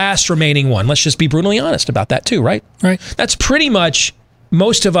 That's our last remaining one. Let's just be brutally honest about that too, right? Right. That's pretty much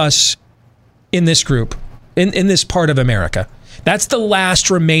most of us in this group, in this part of America. That's the last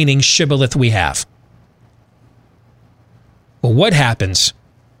remaining shibboleth we have. Well, what happens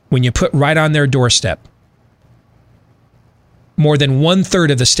when you put right on their doorstep? More than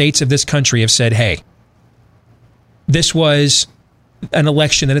 1/3 of the states of this country have said, hey, this was an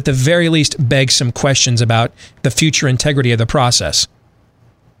election that at the very least begs some questions about the future integrity of the process.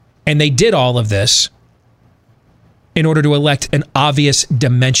 And they did all of this in order to elect an obvious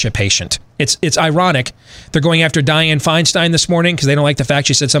dementia patient. It's ironic. They're going after Dianne Feinstein this morning because they don't like the fact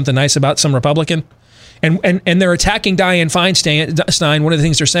she said something nice about some Republican. And they're attacking Dianne Feinstein. One of the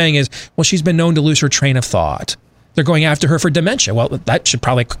things they're saying is, well, she's been known to lose her train of thought. They're going after her for dementia. Well, that should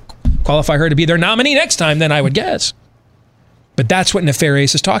probably qualify her to be their nominee next time, then, I would guess. But that's what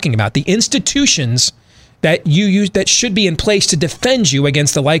Nefarious is talking about. The institutions that you use that should be in place to defend you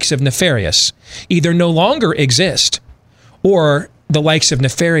against the likes of Nefarious either no longer exist, or the likes of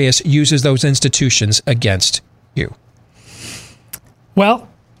Nefarious uses those institutions against you. Well,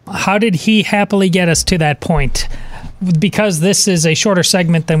 how did he happily get us to that point? Because this is a shorter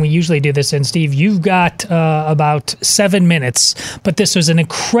segment than we usually do this in, Steve, you've got about 7 minutes, but this was an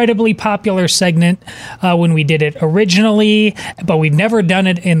incredibly popular segment when we did it originally, but we've never done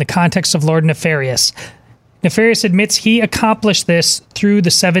it in the context of Lord Nefarious. Nefarious admits he accomplished this through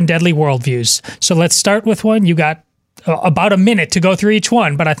the 7 deadly worldviews. So let's start with one. You got about a minute to go through each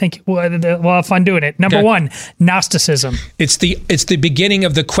one, but I think we'll have fun doing it. Number 1, Gnosticism. It's the beginning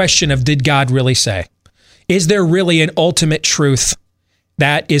of the question of, did God really say? Is there really an ultimate truth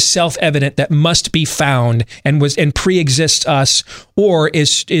that is self-evident, that must be found and pre-exists us, or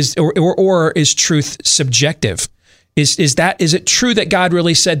is truth subjective? Is it true that God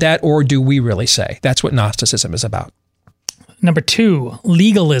really said that, or do we really say? That's what Gnosticism is about. Number 2,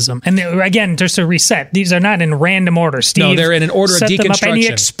 legalism. And again, just to reset, these are not in random order. Steve, no, they're in an order of deconstruction. And he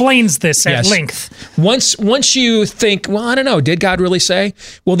explains this at length. Once you think, well, I don't know, did God really say?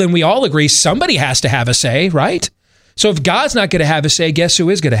 Well, then we all agree somebody has to have a say, right? So if God's not going to have a say, guess who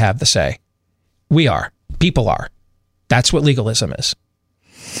is going to have the say? We are. People are. That's what legalism is.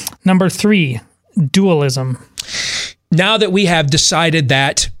 Number 3, dualism. Now that we have decided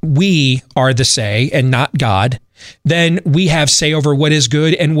that we are the say and not God, then we have say over what is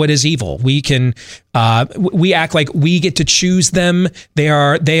good and what is evil. We can, we act like we get to choose them.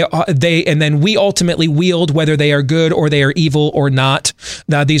 They, and then we ultimately wield whether they are good or they are evil or not.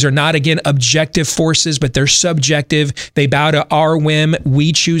 Now, these are not, again, objective forces, but they're subjective. They bow to our whim.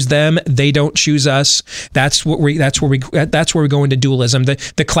 We choose them. They don't choose us. That's where we go into dualism.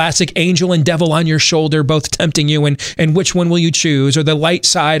 The classic angel and devil on your shoulder, both tempting you, and which one will you choose, or the light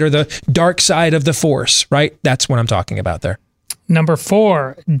side or the dark side of the force, right? That's what I'm talking about there. Number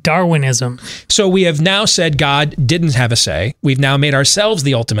 4, Darwinism. So we have now said God didn't have a say. We've now made ourselves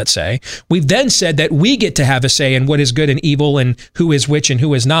the ultimate say. We've then said that we get to have a say in what is good and evil and who is which and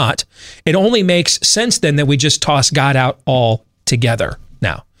who is not. It only makes sense then that we just toss God out altogether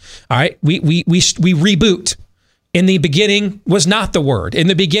now. All right? We reboot. In the beginning was not the Word. In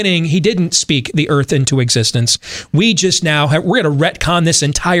the beginning, he didn't speak the earth into existence. We just now we're going to retcon this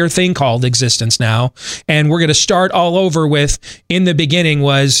entire thing called existence now. And we're going to start all over with, in the beginning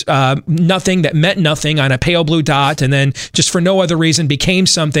was nothing that meant nothing on a pale blue dot. And then just for no other reason became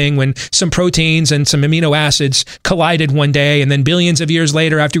something when some proteins and some amino acids collided one day. And then billions of years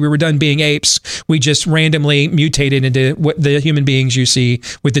later, after we were done being apes, we just randomly mutated into what the human beings you see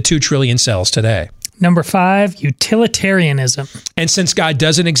with the 2 trillion cells today. Number 5, utilitarianism. And since God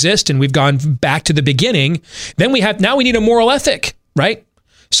doesn't exist and we've gone back to the beginning, then we need a moral ethic, right?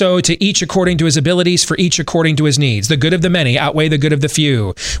 So to each according to his abilities, for each according to his needs. The good of the many outweigh the good of the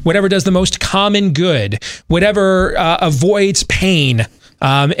few. Whatever does the most common good, whatever avoids pain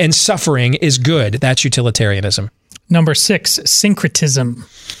and suffering is good. That's utilitarianism. Number 6, syncretism.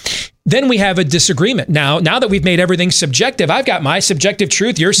 Then we have a disagreement. Now that we've made everything subjective, I've got my subjective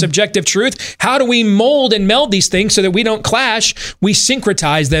truth, your subjective truth. How do we mold and meld these things so that we don't clash? We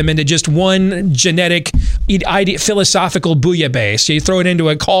syncretize them into just one genetic, philosophical bouillabaisse. So you throw it into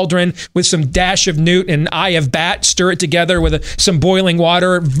a cauldron with some dash of newt and eye of bat, stir it together with some boiling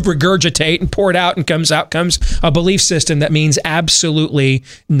water, regurgitate and pour it out, and comes a belief system that means absolutely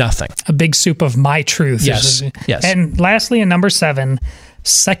nothing. A big soup of my truth. Yes. And lastly, in number 7,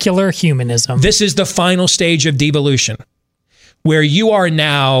 Secular humanism. This is the final stage of devolution, where you are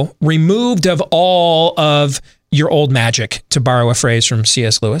now removed of all of your old magic, to borrow a phrase from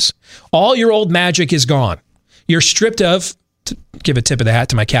C.S. Lewis. All your old magic is gone. You're stripped of, to give a tip of the hat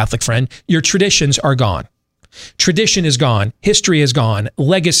to my Catholic friend, your traditions are gone. Tradition is gone. History is gone.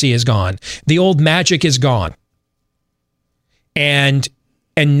 Legacy is gone. The old magic is gone. And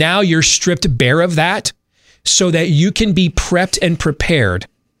now you're stripped bare of that so that you can be prepped and prepared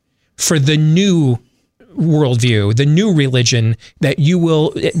for the new worldview, the new religion that you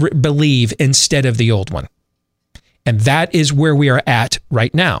will believe instead of the old one. And that is where we are at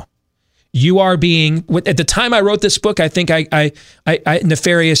right now. You are being, at the time I wrote this book, I think I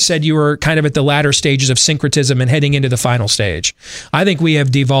Nefarious said you were kind of at the latter stages of syncretism and heading into the final stage. I think we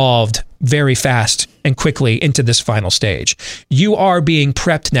have devolved very fast and quickly into this final stage. You are being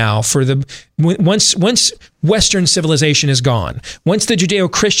prepped now for once Western civilization is gone, once the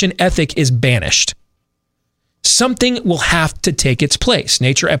Judeo-Christian ethic is banished, something will have to take its place.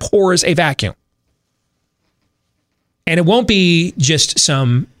 Nature abhors a vacuum. And it won't be just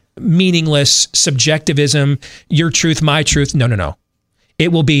some meaningless subjectivism, your truth, my truth. No.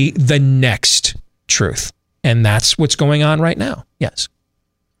 It will be the next truth. And that's what's going on right now. Yes.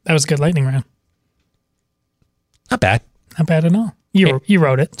 That was a good lightning round. Not bad. Not bad at all. You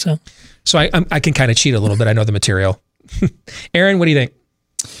wrote it. So I can kind of cheat a little bit. I know the material. Aaron, what do you think?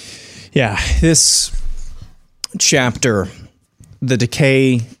 Yeah, this chapter, the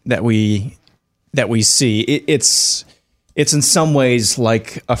decay that we see, it's in some ways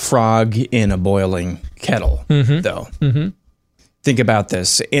like a frog in a boiling kettle, though. Mm-hmm. Think about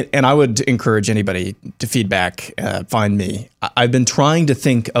this. And I would encourage anybody to feedback, find me. I've been trying to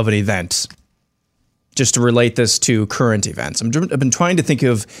think of an event just to relate this to current events. I've been trying to think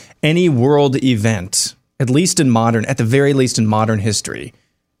of any world event, at the very least in modern history,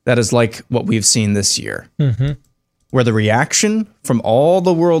 that is like what we've seen this year, where the reaction from all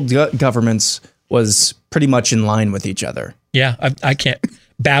the world governments was pretty much in line with each other. Yeah, I can't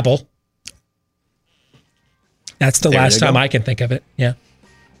babble. That's the last time I can think of it. Yeah.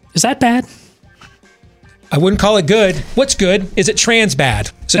 Is that bad? I wouldn't call it good. What's good? Is it trans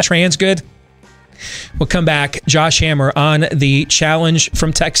bad? Is it trans good? We'll come back. Josh Hammer on the challenge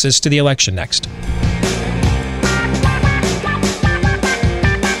from Texas to the election next.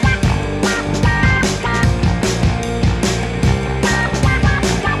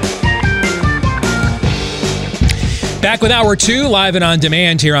 Back with Hour 2, live and on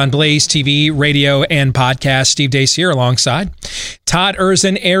demand here on Blaze TV, radio, and podcast. Steve Deace here alongside Todd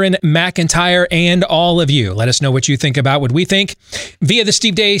Erzin, Aaron McIntyre, and all of you. Let us know what you think about what we think via the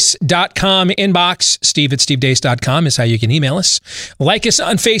stevedeace.com inbox. Steve@stevedeace.com is how you can email us. Like us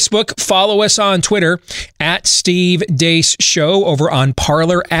on Facebook. Follow us on Twitter at Steve Deace Show, over on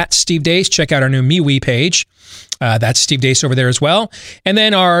Parler at Steve Deace. Check out our new MeWe page. That's Steve Deace over there as well. And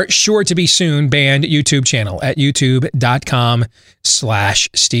then our sure to be soon banned YouTube channel at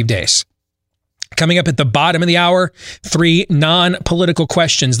youtube.com/Steve Deace. Coming up at the bottom of the hour, 3 non-political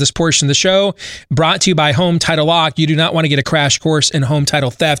questions. This portion of the show brought to you by Home Title Lock. You do not want to get a crash course in home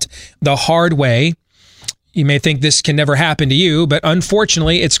title theft the hard way. You may think this can never happen to you, but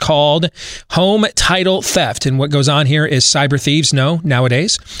unfortunately, it's called home title theft. And what goes on here is cyber thieves know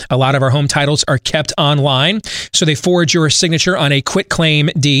nowadays a lot of our home titles are kept online. So they forge your signature on a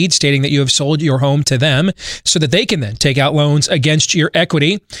quitclaim deed stating that you have sold your home to them so that they can then take out loans against your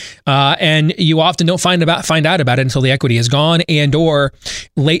equity. And you often don't find out about it until the equity is gone, and or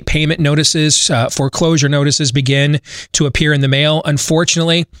late payment notices, foreclosure notices begin to appear in the mail.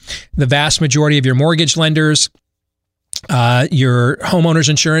 Unfortunately, the vast majority of your mortgage lenders, your homeowner's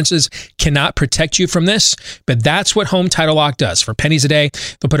insurances cannot protect you from this, but that's what Home Title Lock does. For pennies a day,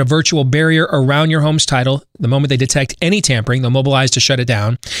 they'll put a virtual barrier around your home's title. The moment they detect any tampering, they'll mobilize to shut it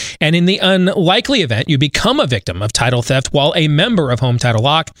down. And in the unlikely event you become a victim of title theft while a member of Home Title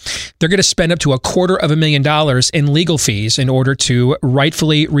Lock, they're going to spend up to $250,000 in legal fees in order to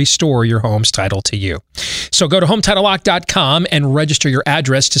rightfully restore your home's title to you. So go to HometitleLock.com and register your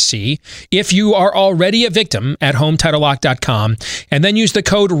address to see if you are already a victim at HometitleLock.com, and then use the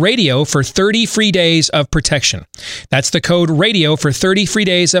code RADIO for 30 free days of protection. That's the code RADIO for 30 free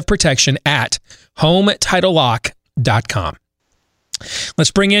days of protection at HometitleLock.com.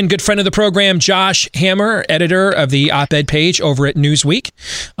 Let's bring in good friend of the program, Josh Hammer, editor of the op-ed page over at Newsweek.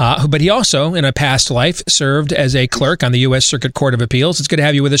 But he also, in a past life, served as a clerk on the U.S. Circuit Court of Appeals. It's good to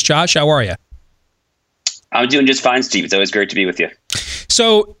have you with us, Josh. How are you? I'm doing just fine, Steve. It's always great to be with you.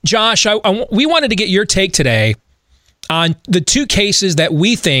 So, Josh, we wanted to get your take today on the two cases that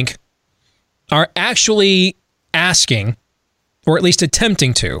we think are actually asking or at least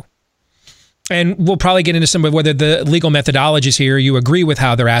attempting to. And we'll probably get into some of whether the legal methodologies here, you agree with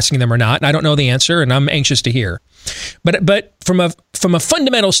how they're asking them or not. And I don't know the answer, and I'm anxious to hear. But from a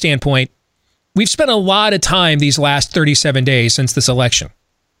fundamental standpoint, we've spent a lot of time these last 37 days since this election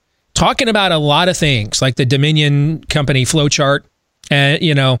talking about a lot of things like the Dominion Company flowchart. And,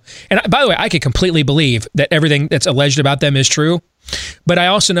 and by the way, I could completely believe that everything that's alleged about them is true. But I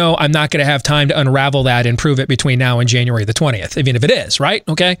also know I'm not going to have time to unravel that and prove it between now and January the 20th, even if it is, right?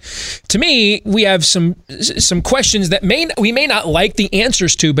 Okay. To me, we have some questions that we may not like the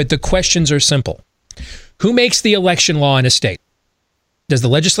answers to, but the questions are simple. Who makes the election law in a state? Does the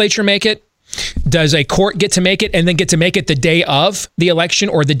legislature make it? Does a court get to make it and then get to make it the day of the election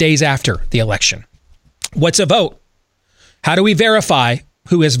or the days after the election? What's a vote? How do we verify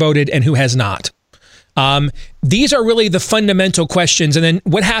who has voted and who has not? These are really the fundamental questions. And then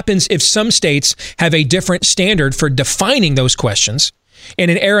what happens if some states have a different standard for defining those questions? In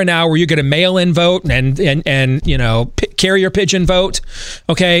an era now where you get a mail-in vote and carrier pigeon vote,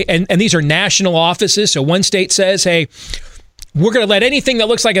 okay? And these are national offices. So one state says, hey, we're going to let anything that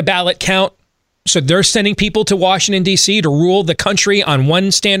looks like a ballot count. So they're sending people to Washington, D.C. to rule the country on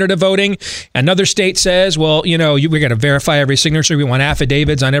one standard of voting. Another state says, well, we're going to verify every signature. We want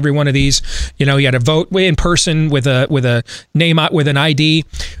affidavits on every one of these. You got to vote in person with a name, with an ID.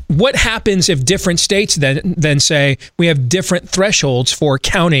 What happens if different states then say we have different thresholds for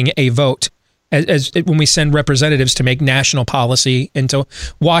counting a vote as when we send representatives to make national policy into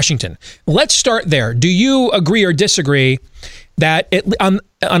Washington? Let's start there. Do you agree or disagree that on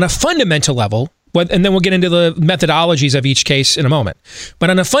a fundamental level, and then we'll get into the methodologies of each case in a moment,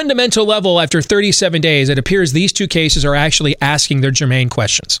 but on a fundamental level, after 37 days, it appears these two cases are actually asking their germane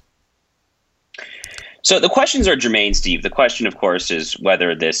questions? So the questions are germane, Steve. The question, of course, is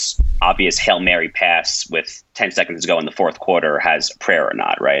whether this obvious Hail Mary pass with 10 seconds to go in the fourth quarter has prayer or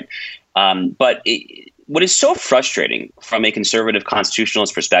not, right? But what is so frustrating from a conservative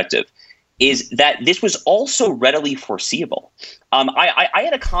constitutionalist perspective is that this was also readily foreseeable. I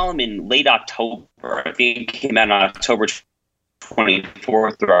had a column in late October, I think it came out on October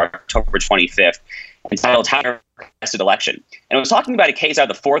 24th or October 25th, entitled How to Contest an Election. And I was talking about a case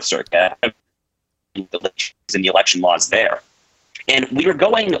out of the Fourth Circuit, and the election laws there. And we were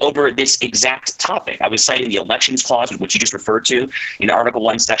going over this exact topic. I was citing the Elections Clause, which you just referred to in Article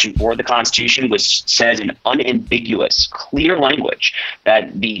 1, Section 4 of the Constitution, which says in unambiguous, clear language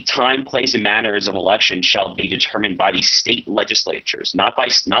that the time, place, and manners of election shall be determined by the state legislatures, not by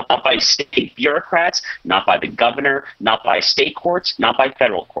state bureaucrats, not by the governor, not by state courts, not by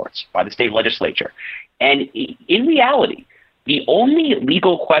federal courts, by the state legislature. And in reality, the only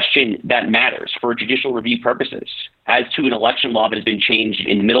legal question that matters for judicial review purposes as to an election law that has been changed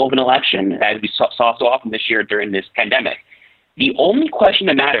in the middle of an election, as we saw so often this year during this pandemic, the only question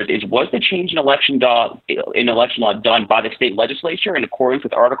that matters is, was the change in election law done by the state legislature in accordance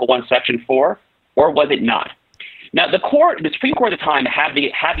with Article 1, Section 4, or was it not? Now, the Supreme Court at the time had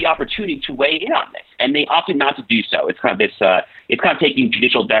the opportunity to weigh in on this, and they opted not to do so. It's kind of taking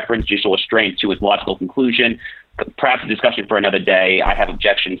judicial deference, judicial restraint to its logical conclusion. Perhaps a discussion for another day. I have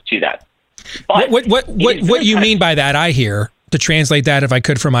objections to that. But what you mean by that, I hear, to translate that if I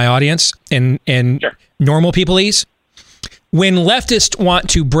could for my audience and sure. Normal peopleese, when leftists want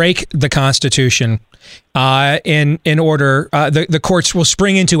to break the Constitution in order, the courts will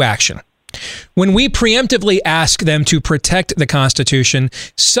spring into action. When we preemptively ask them to protect the Constitution,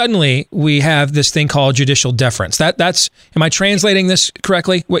 suddenly we have this thing called judicial deference. That's am I translating this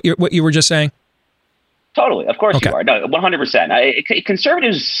correctly? What you were just saying? Totally. Of course okay. You are. No, 100%.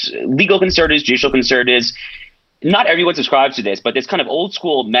 Conservatives, legal conservatives, judicial conservatives, not everyone subscribes to this, but this kind of old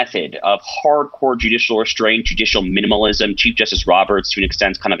school method of hardcore judicial restraint, judicial minimalism, Chief Justice Roberts, to an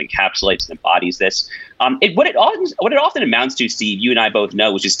extent, kind of encapsulates and embodies this. What it often amounts to, Steve, you and I both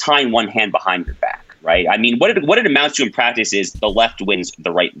know, is just tying one hand behind your back. Right. I mean, what it amounts to in practice is the left wins,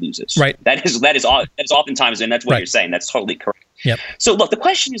 the right loses. Right. That is oftentimes, and that's what you're saying. That's totally correct. Yep. So, look, the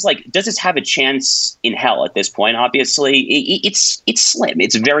question is, does this have a chance in hell at this point? Obviously, it's slim.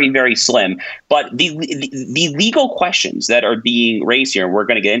 It's very, very slim. But the legal questions that are being raised here, and we're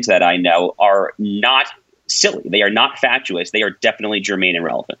going to get into that, I know, are not silly. They are not fatuous. They are definitely germane and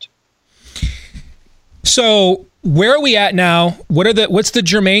relevant. So where are we at now? What's the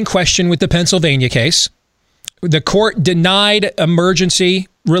germane question with the Pennsylvania case? The court denied emergency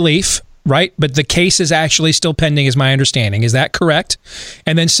relief, right? But the case is actually still pending, is my understanding. Is that correct?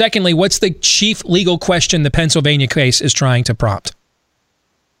 And then secondly, what's the chief legal question the Pennsylvania case is trying to prompt?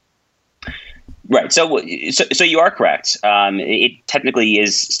 Right. So you are correct. It technically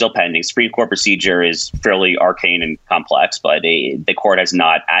is still pending. Supreme Court procedure is fairly arcane and complex, but the court has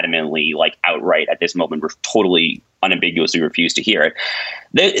not adamantly, outright at this moment, totally unambiguously refused to hear it.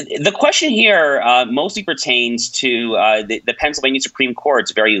 The question here mostly pertains to the Pennsylvania Supreme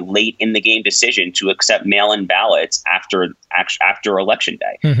Court's very late in the game decision to accept mail-in ballots after Election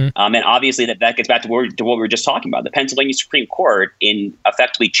Day. Mm-hmm. And obviously that gets back to what we were just talking about. The Pennsylvania Supreme Court, in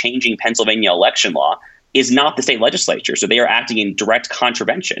effectively changing Pennsylvania election law, is not the state legislature. So they are acting in direct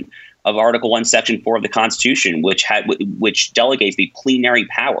contravention of Article 1, Section 4 of the Constitution, which delegates the plenary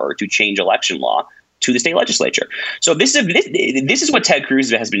power to change election law to the state legislature. So this is what Ted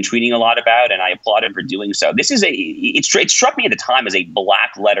Cruz has been tweeting a lot about, and I applaud him for doing so. It struck me at the time as a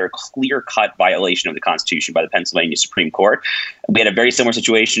black letter, clear-cut violation of the Constitution by the Pennsylvania Supreme Court. We had a very similar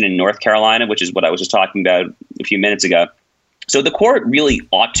situation in North Carolina, which is what I was just talking about a few minutes ago. So the court really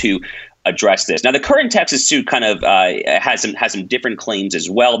ought to address this. Now, the current Texas suit kind of has some different claims as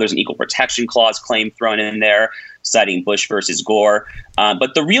well. There's an equal protection clause claim thrown in there, citing Bush versus Gore.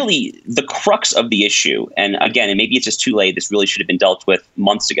 But the crux of the issue, and again, and maybe it's just too late, this really should have been dealt with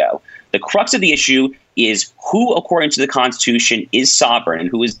months ago. The crux of the issue is who, according to the Constitution, is sovereign and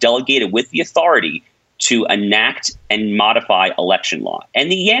who is delegated with the authority to enact and modify election law.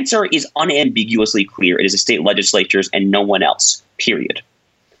 And the answer is unambiguously clear. It is the state legislatures and no one else, period.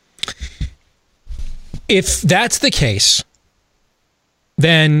 If that's the case,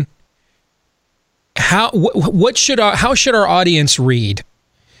 then how should our audience read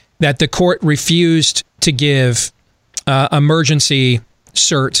that the court refused to give emergency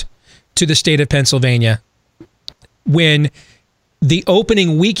cert to the state of Pennsylvania when the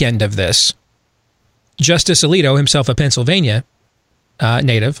opening weekend of this, Justice Alito, himself a Pennsylvania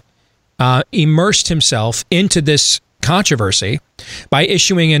native, immersed himself into this controversy by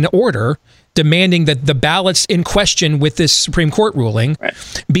issuing an order demanding that the ballots in question with this Supreme Court ruling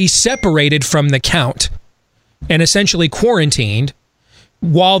be separated from the count and essentially quarantined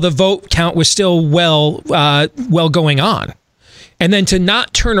while the vote count was still well going on. And then to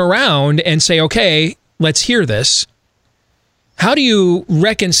not turn around and say, okay, let's hear this. How do you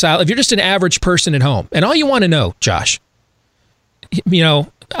reconcile, if you're just an average person at home, and all you want to know, Josh,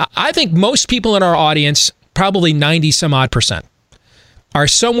 I think most people in our audience, probably 90 some odd %, are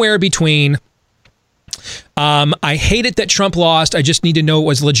somewhere between I hate it that Trump lost, I just need to know it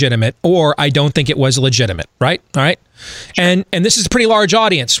was legitimate, or I don't think it was legitimate, right? All right. And this is a pretty large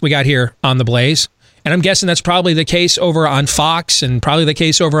audience we got here on The Blaze. And I'm guessing that's probably the case over on Fox and probably the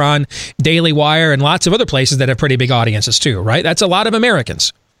case over on Daily Wire and lots of other places that have pretty big audiences too, right? That's a lot of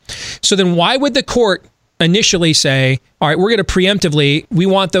Americans. So then why would the court initially say, all right, we're going to preemptively, we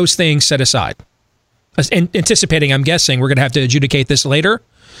want those things set aside? Anticipating, I'm guessing, we're going to have to adjudicate this later.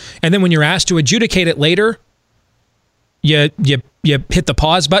 And then when you're asked to adjudicate it later, you hit the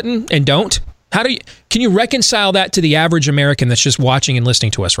pause button and don't? Can you reconcile that to the average American that's just watching and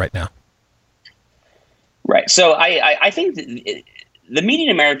listening to us right now? Right. So I think the median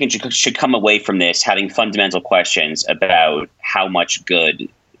American should come away from this having fundamental questions about how much good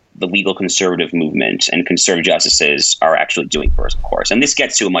the legal conservative movement and conservative justices are actually doing for us, of course. And this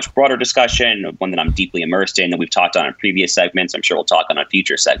gets to a much broader discussion, one that I'm deeply immersed in, that we've talked on in previous segments. I'm sure we'll talk on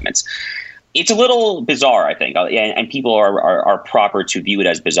future segments. It's a little bizarre, I think, and people are proper to view it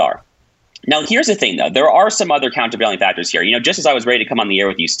as bizarre. Now, here's the thing, though. There are some other countervailing factors here. Just as I was ready to come on the air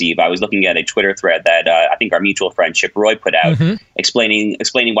with you, Steve, I was looking at a Twitter thread that I think our mutual friend Chip Roy put out, explaining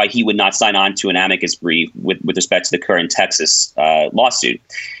why he would not sign on to an amicus brief with respect to the current Texas lawsuit.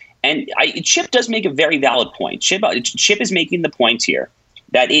 And Chip does make a very valid point. Chip is making the point here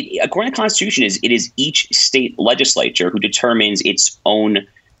that according to the Constitution, it is each state legislature who determines its own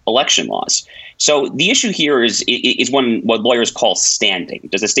election laws. So the issue here is what lawyers call standing.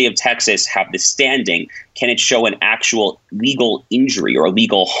 Does the state of Texas have the standing? Can it show an actual legal injury or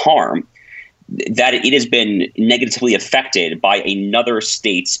legal harm that it has been negatively affected by another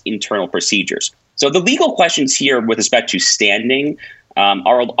state's internal procedures? So the legal questions here with respect to standing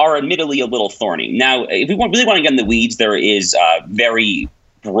are admittedly a little thorny. Now, if we really want to get in the weeds, there is very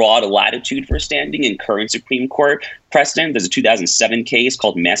broad latitude for standing in current Supreme Court precedent. There's a 2007 case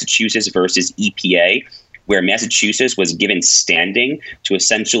called Massachusetts versus EPA, where Massachusetts was given standing to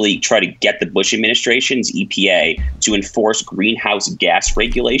essentially try to get the Bush administration's EPA to enforce greenhouse gas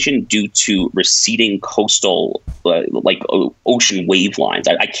regulation due to receding coastal ocean wave lines.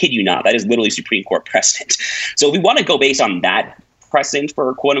 I kid you not. That is literally Supreme Court precedent. So if we want to go based on that precedent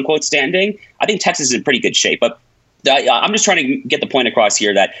for quote unquote standing, I think Texas is in pretty good shape. But I'm just trying to get the point across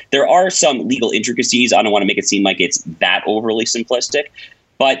here that there are some legal intricacies. I don't want to make it seem like it's that overly simplistic.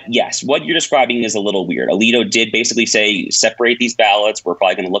 But yes, what you're describing is a little weird. Alito did basically say, separate these ballots. We're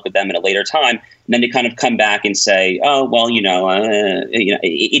probably going to look at them at a later time. And then to kind of come back and say, oh, well,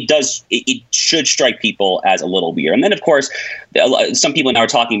 it should strike people as a little weird. And then, of course, some people now are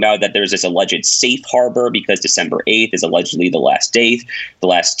talking about that there's this alleged safe harbor because December 8th is allegedly the last date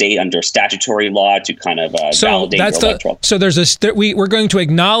under statutory law to kind of validate your electoral. So there's this. We're going to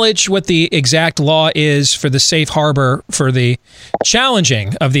acknowledge what the exact law is for the safe harbor for the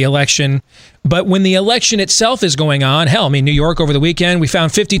challenging of the election. But when the election itself is going on, hell, I mean, New York over the weekend, we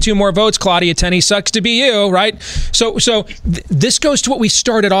found 52 more votes. Claudia Tenney, sucks to be you, right? So this goes to what we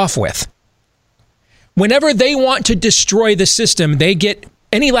started off with. Whenever they want to destroy the system, they get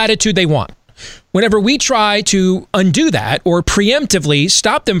any latitude they want. Whenever we try to undo that or preemptively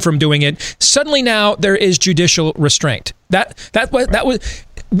stop them from doing it, suddenly now there is judicial restraint. What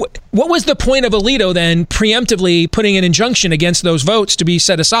was the point of Alito then preemptively putting an injunction against those votes to be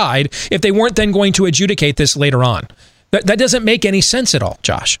set aside if they weren't then going to adjudicate this later on? That doesn't make any sense at all,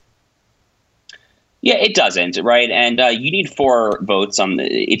 Josh. Yeah, it doesn't, right? And you need 4 votes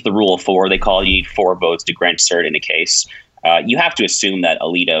it's the rule of 4. They call it, you need 4 votes to grant cert in a case. You have to assume that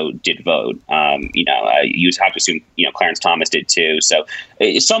Alito did vote. You have to assume, Clarence Thomas did too. So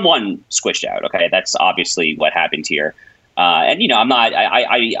someone squished out. Okay, that's obviously what happened here. I'm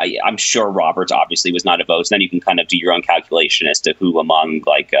sure Roberts obviously was not a vote. So then you can kind of do your own calculation as to who among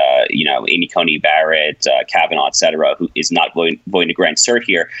Amy Coney Barrett, Kavanaugh, et cetera, who is not voting to grant cert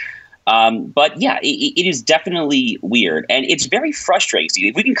here. But yeah, it is definitely weird. And it's very frustrating. See,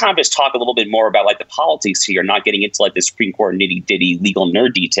 if we can kind of just talk a little bit more about the politics here, not getting into the Supreme Court nitty-gritty legal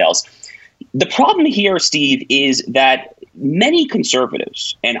nerd details. The problem here, Steve, is that many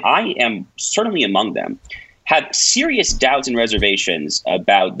conservatives, and I am certainly among them, have serious doubts and reservations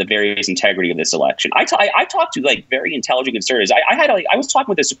about the various integrity of this election. I talked to very intelligent conservatives. I was talking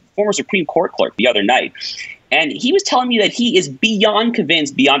with this former Supreme Court clerk the other night, and he was telling me that he is beyond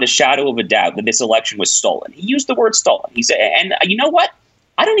convinced, beyond a shadow of a doubt, that this election was stolen. He used the word stolen. He said, and you know what?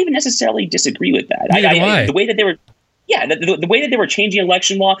 I don't even necessarily disagree with that. The way that they were. Yeah, the way that they were changing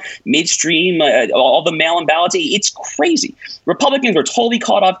election law midstream, all the mail-in ballots, it's crazy. Republicans were totally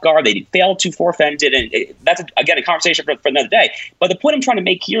caught off guard. They failed to forfeit it. And that's, again, a conversation for another day. But the point I'm trying to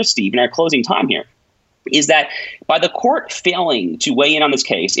make here, Steve, in our closing time here, is that by the court failing to weigh in on this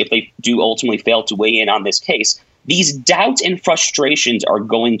case, if they do ultimately fail to weigh in on this case, these doubts and frustrations are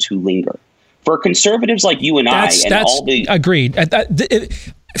going to linger. For conservatives like you and agreed. I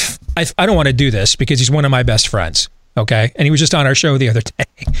don't want to do this because he's one of my best friends. Okay. And he was just on our show the other day.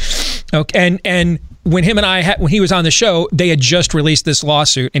 Okay. And when him and when he was on the show, they had just released this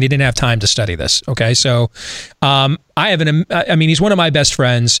lawsuit and he didn't have time to study this. Okay. So, he's one of my best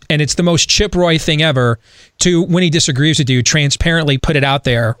friends, and it's the most Chip Roy thing ever to, when he disagrees with you, transparently put it out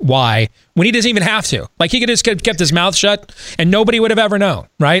there. Why? When he doesn't even have to. He could have just kept his mouth shut and nobody would have ever known.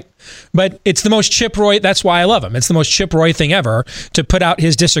 Right. But it's the most Chip Roy. That's why I love him. It's the most Chip Roy thing ever to put out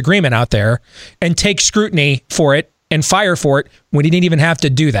his disagreement out there and take scrutiny for it and fire for it when he didn't even have to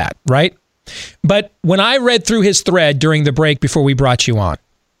do that, right? But when I read through his thread during the break before we brought you on,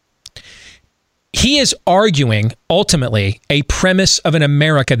 he is arguing, ultimately, a premise of an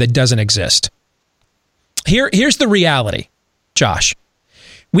America that doesn't exist. Here's the reality, Josh.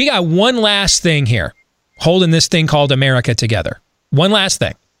 We got one last thing here, holding this thing called America together. One last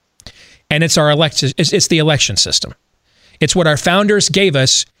thing. And it's it's the election system. It's what our founders gave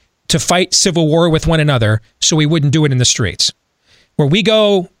us to fight civil war with one another so we wouldn't do it in the streets. Where we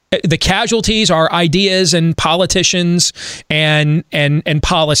go, the casualties are ideas and politicians and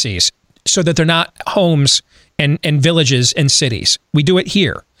policies so that they're not homes and villages and cities. We do it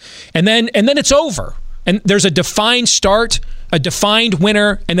here. And then it's over. And there's a defined start, a defined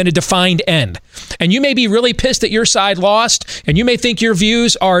winner, and then a defined end. And you may be really pissed that your side lost, and you may think your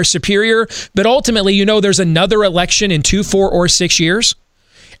views are superior, but ultimately, there's another election in 2, 4, or 6 years.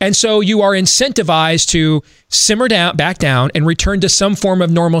 And so you are incentivized to simmer down, back down, and return to some form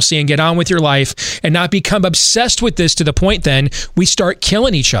of normalcy and get on with your life and not become obsessed with this to the point then we start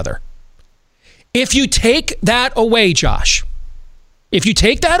killing each other. If you take that away, Josh,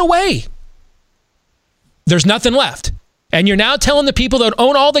 there's nothing left. And you're now telling the people that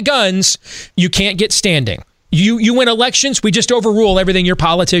own all the guns, you can't get standing. You win elections, we just overrule everything your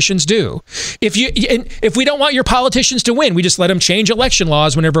politicians do. If we don't want your politicians to win, we just let them change election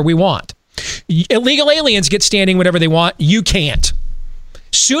laws whenever we want. Illegal aliens get standing whenever they want. You can't.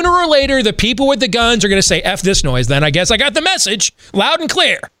 Sooner or later, the people with the guns are going to say, F this noise, then I guess I got the message loud and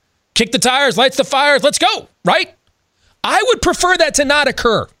clear. Kick the tires, lights the fires, let's go, right? I would prefer that to not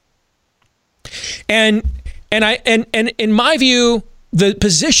occur. And in my view, the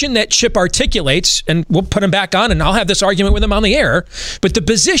position that Chip articulates, and we'll put him back on and I'll have this argument with him on the air, but the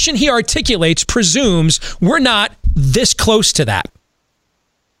position he articulates presumes we're not this close to that.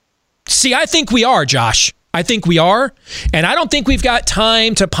 See, I think we are, Josh. I think we are. And I don't think we've got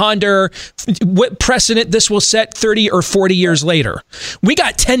time to ponder what precedent this will set 30 or 40 years later. We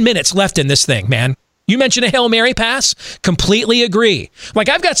got 10 minutes left in this thing, man. You mentioned a Hail Mary pass? Completely agree. Like,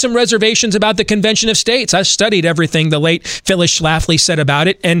 I've got some reservations about the Convention of States. I studied everything the late Phyllis Schlafly said about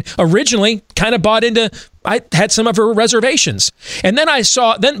it, and originally kind of bought into, I had some of her reservations. And then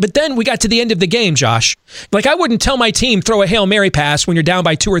but then we got to the end of the game, Josh. Like, I wouldn't tell my team throw a Hail Mary pass when you're down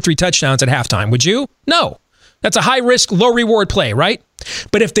by 2 or 3 touchdowns at halftime, would you? No. That's a high risk, low reward play, right?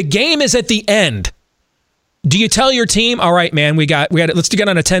 But if the game is at the end, do you tell your team, all right, man, let's get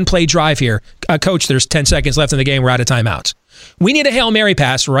on a 10-play drive here. Coach, there's 10 seconds left in the game. We're out of timeouts. We need a Hail Mary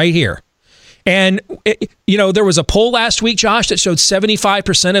pass right here. And, there was a poll last week, Josh, that showed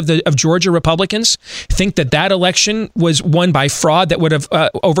 75% of Georgia Republicans think that election was won by fraud that would have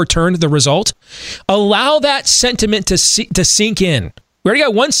overturned the result. Allow that sentiment to sink in. We already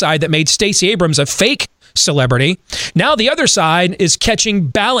got one side that made Stacey Abrams a fake celebrity. Now the other side is catching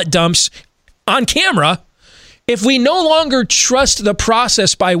ballot dumps on camera. If we no longer trust the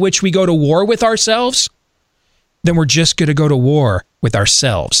process by which we go to war with ourselves, then we're just going to go to war with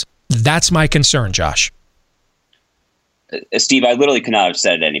ourselves. That's my concern, Josh. Steve, I literally could not have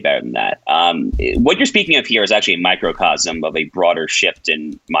said it any better than that. What you're speaking of here is actually a microcosm of a broader shift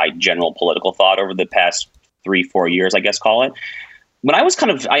in my general political thought over the past 3-4 years, I guess, call it. When I was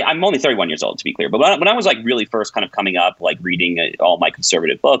I'm only 31 years old, to be clear, but when I was like really first kind of coming up, like reading all my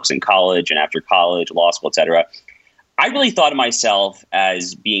conservative books in college and after college, law school, et cetera, I really thought of myself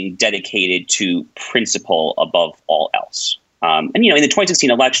as being dedicated to principle above all else. And, in the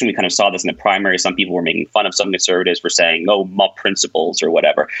 2016 election, we kind of saw this in the primary. Some people were making fun of some conservatives for saying, oh, my principles or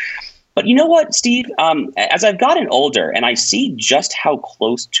whatever. But you know what, Steve, as I've gotten older and I see just how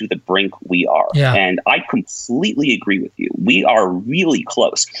close to the brink we are, and I completely agree with you. We are really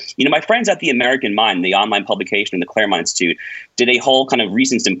close. My friends at the American Mind, the online publication in the Claremont Institute, did a whole kind of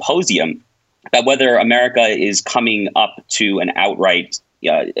recent symposium about whether America is coming up to an outright,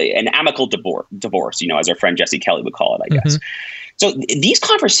 an amicable divorce, as our friend Jesse Kelly would call it, I guess. So these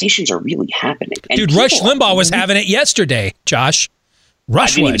conversations are really happening. And dude, Rush Limbaugh was having it yesterday, Josh.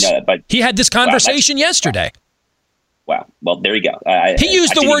 Rush was. Know that, but he had this conversation yesterday. Wow. Well, there you go. He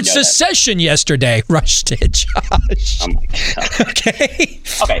used the word secession yesterday. Rush did, Josh. Oh my God. Okay.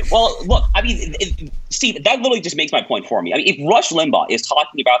 Okay. Well, look. I mean, Steve, that literally just makes my point for me. I mean, if Rush Limbaugh is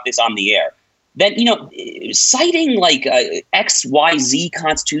talking about this on the air, then citing like XYZ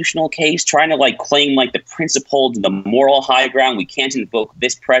constitutional case, trying to like claim like the principle, the moral high ground, we can't invoke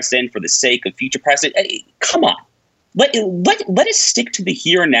this precedent for the sake of future precedent. Come on. Let us stick to the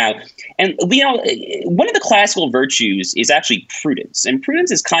here and now. And, one of the classical virtues is actually prudence. And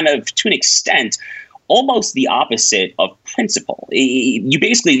prudence is kind of, to an extent, almost the opposite of principle. You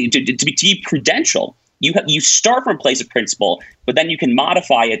basically, to be prudential, you start from a place of principle, but then you can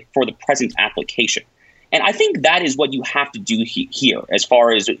modify it for the present application. And I think that is what you have to do here as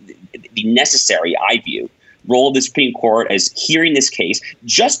far as the necessary, I view, role of the Supreme Court as hearing this case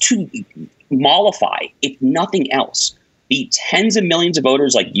just to mollify, if nothing else, the tens of millions of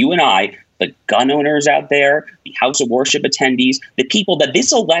voters like you and I, the gun owners out there, the house of worship attendees, the people that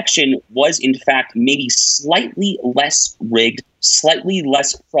this election was, in fact, maybe slightly less rigged, slightly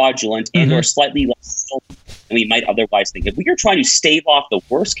less fraudulent, and or slightly less stolen than we might otherwise think. If we are trying to stave off the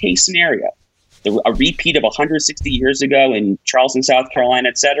worst case scenario, a repeat of 160 years ago in Charleston, South Carolina,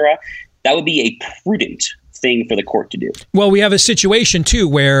 et cetera, that would be a prudent thing for the court to do. Well, we have a situation, too,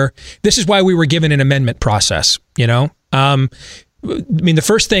 where this is why we were given an amendment process, I mean, the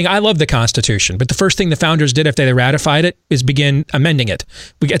first thing, I love the Constitution, but the first thing the founders did after they ratified it is begin amending it.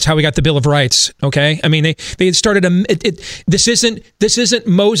 That's how we got the Bill of Rights. Okay, I mean they had started this isn't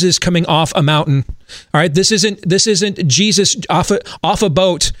Moses coming off a mountain. All right, this isn't Jesus off a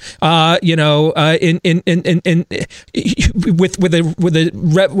boat. With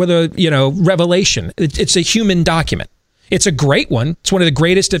a revelation. It's a human document. It's a great one. It's one of the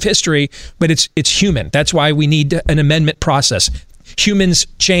greatest of history, but it's human. That's why we need an amendment process. Humans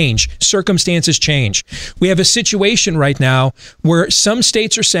change. Circumstances change. We have a situation right now where some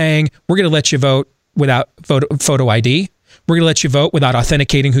states are saying, we're going to let you vote without photo ID. We're going to let you vote without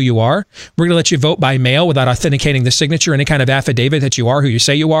authenticating who you are. We're going to let you vote by mail without authenticating the signature, any kind of affidavit that you are who you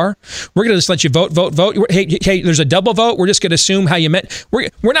say you are. We're going to just let you vote. Hey, there's a double vote. We're just going to assume how you meant.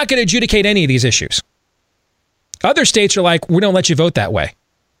 We're not going to adjudicate any of these issues. Other states are like, we don't let you vote that way.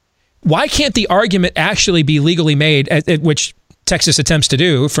 Why can't the argument actually be legally made, which Texas attempts to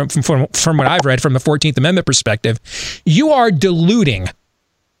do, from what I've read from the 14th Amendment perspective, you are diluting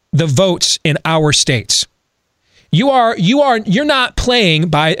the votes in our states. You're not playing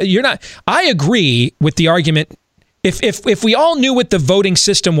by, you're not, I agree with the argument. If we all knew what the voting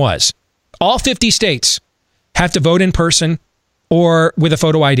system was, all 50 states have to vote in person or with a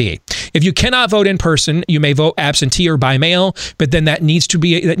photo ID. If you cannot vote in person, you may vote absentee or by mail, but then that needs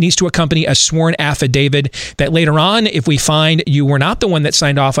to accompany a sworn affidavit that later on, if we find you were not the one that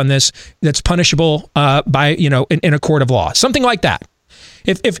signed off on this, that's punishable by, in a court of law. Something like that.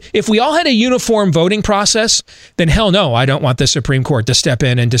 If we all had a uniform voting process, then hell no, I don't want the Supreme Court to step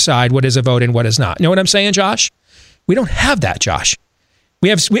in and decide what is a vote and what is not. You know what I'm saying, Josh? We don't have that, Josh. We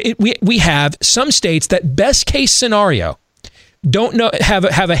have some states that best case scenario don't know, have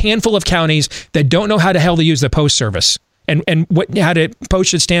a handful of counties that don't know how the hell to use the post service and how to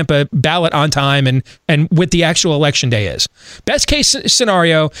post and stamp a ballot on time and what the actual election day is. Best case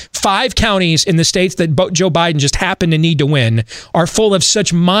scenario, 5 counties in the states that Joe Biden just happened to need to win are full of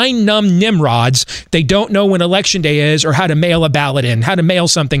such mind-numb nimrods, they don't know when election day is or how to mail a ballot in, how to mail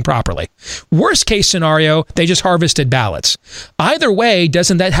something properly. Worst case scenario, they just harvested ballots. Either way,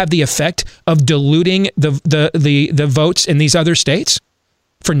 doesn't that have the effect of diluting the votes in these other states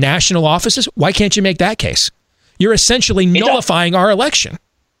for national offices? Why can't you make that case? You're essentially nullifying our election.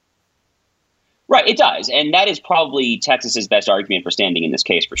 Right, it does. And that is probably Texas's best argument for standing in this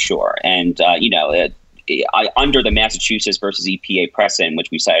case for sure. And, under the Massachusetts versus EPA precedent, which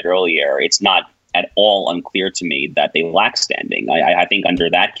we cited earlier, it's not at all unclear to me that they lack standing. I think under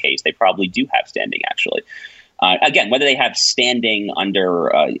that case, they probably do have standing, actually. Again, whether they have standing under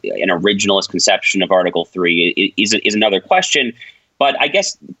an originalist conception of Article 3 is another question. But I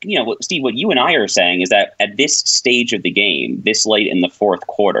guess, Steve, what you and I are saying is that at this stage of the game, this late in the fourth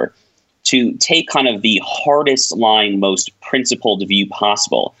quarter, to take kind of the hardest line, most principled view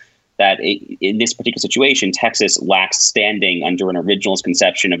possible, that in this particular situation, Texas lacks standing under an originalist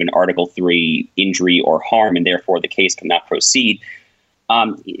conception of an Article 3 injury or harm, and therefore the case cannot proceed.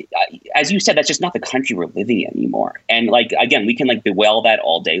 As you said, that's just not the country we're living in anymore. And again, we can bewail that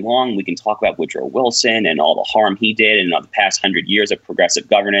all day long. We can talk about Woodrow Wilson and all the harm he did in the past 100 years of progressive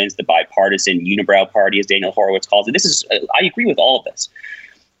governance, the bipartisan unibrow party, as Daniel Horowitz calls it. I agree with all of this.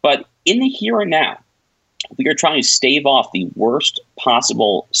 But in the here and now, we are trying to stave off the worst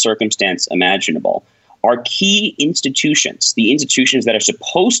possible circumstance imaginable. Our key institutions, the institutions that are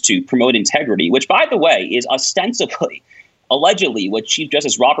supposed to promote integrity, which, by the way, is ostensibly allegedly what Chief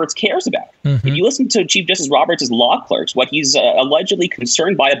Justice Roberts cares about. Mm-hmm. If you listen to Chief Justice Roberts' law clerks, what he's allegedly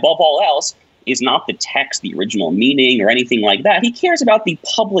concerned by above all else is not the text, the original meaning, or anything like that. He cares about the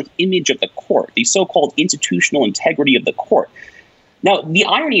public image of the court, the so-called institutional integrity of the court. Now, the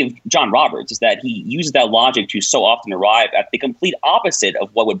irony of John Roberts is that he uses that logic to so often arrive at the complete opposite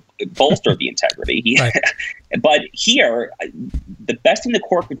of what would bolster the integrity. Right. But here, the best thing the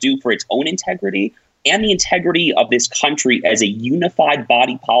court could do for its own integrity and the integrity of this country as a unified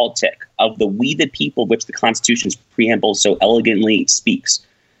body politic of the we the people, which the Constitution's preamble so elegantly speaks,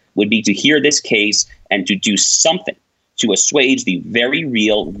 would be to hear this case and to do something to assuage the very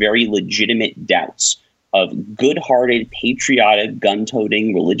real, very legitimate doubts of good-hearted, patriotic,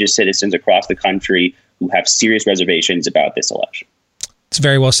 gun-toting religious citizens across the country who have serious reservations about this election. It's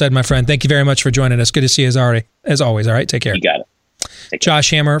very well said, my friend. Thank you very much for joining us. Good to see you as always. All right, take care. You got it.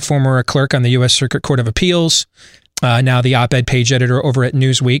 Josh Hammer, former clerk on the U.S. Circuit Court of Appeals, now the op-ed page editor over at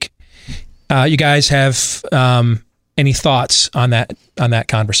Newsweek. You guys have any thoughts on that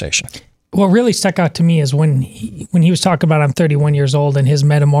conversation? What really stuck out to me is when he was talking about I'm 31 years old and his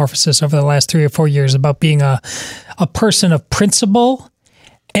metamorphosis over the last 3 or 4 years about being a person of principle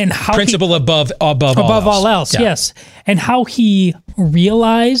and how principle above all else. Yeah. Yes, and how he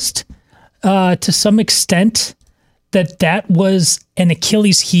realized to some extent that was an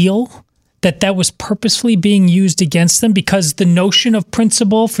Achilles heel, that was purposefully being used against them because the notion of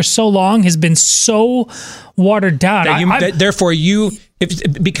principle for so long has been so watered down.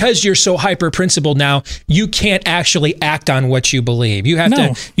 Because you're so hyper-principled now, you can't actually act on what you believe. You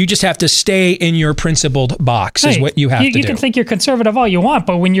just have to stay in your principled box is what you have to do. You can think you're conservative all you want,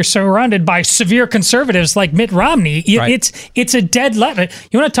 but when you're surrounded by severe conservatives like Mitt Romney, it's a dead letter.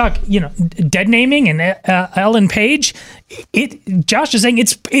 You want to talk, dead naming and Ellen Page? Josh is saying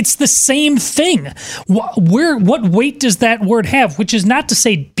it's the same thing. What weight does that word have? Which is not to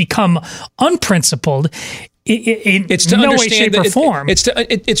say become unprincipled. It's to no way, understand shape, or form.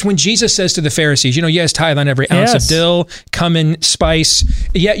 It's when Jesus says to the Pharisees, yes, tithe on every ounce of dill, cumin, spice,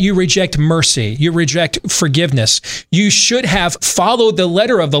 yet you reject mercy. You reject forgiveness. You should have followed the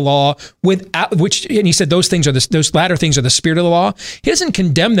letter of the law without which, and he said those latter things are the spirit of the law. He doesn't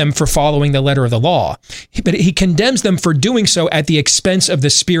condemn them for following the letter of the law, but he condemns them for doing so at the expense of the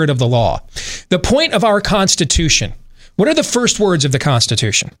spirit of the law. The point of our Constitution, what are the first words of the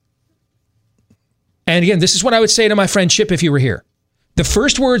Constitution? And again, this is what I would say to my friend Chip if he were here. The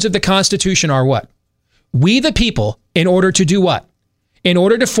first words of the Constitution are what? We the people, in order to do what? In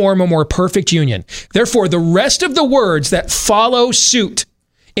order to form a more perfect union. Therefore, the rest of the words that follow suit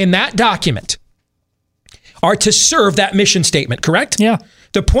in that document are to serve that mission statement, correct? Yeah.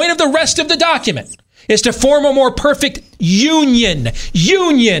 The point of the rest of the document is to form a more perfect union.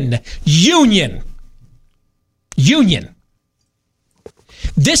 Union.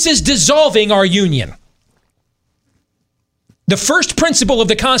 This is dissolving our union. The first principle of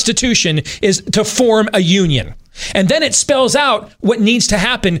the Constitution is to form a union. And then it spells out what needs to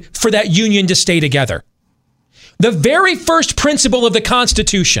happen for that union to stay together. The very first principle of the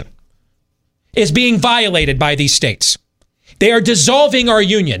Constitution is being violated by these states. They are dissolving our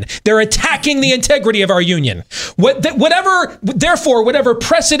union. They're attacking the integrity of our union. Therefore, whatever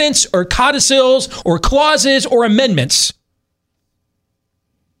precedents or codicils or clauses or amendments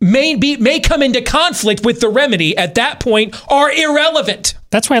may come into conflict with the remedy at that point are irrelevant.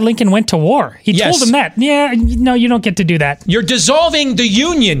 That's why Lincoln went to war. He told him that. Yeah, no, you don't get to do that. You're dissolving the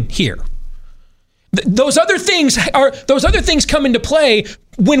union here. Those other things come into play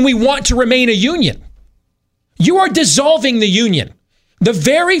when we want to remain a union. You are dissolving the union. The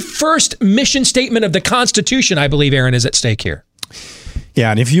very first mission statement of the Constitution, I believe, Aaron, is at stake here. Yeah,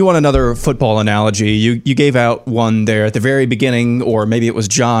 and if you want another football analogy, you gave out one there at the very beginning, or maybe it was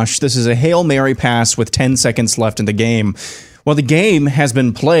Josh. This is a Hail Mary pass with 10 seconds left in the game. Well, the game has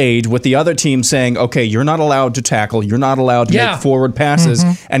been played with the other team saying, okay, you're not allowed to tackle, you're not allowed to make forward passes.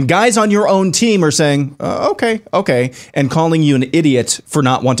 Mm-hmm. And guys on your own team are saying, okay, and calling you an idiot for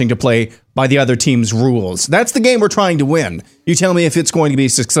not wanting to play by the other team's rules. That's the game we're trying to win. You tell me if it's going to be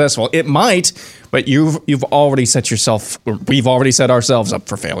successful. It might, but you've already we've already set ourselves up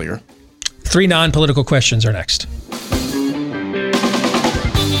for failure. 3 non-political questions are next.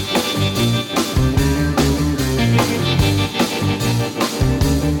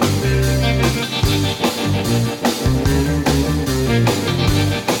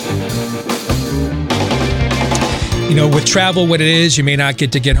 With travel, what it is, you may not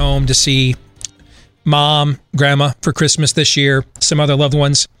get home to see mom, grandma for Christmas this year, some other loved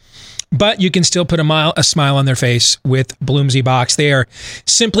ones, but you can still put a smile on their face with Bloomsy Box. They are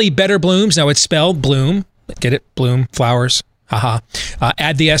simply better blooms. Now it's spelled Bloom. Get it? Bloom, flowers. Haha.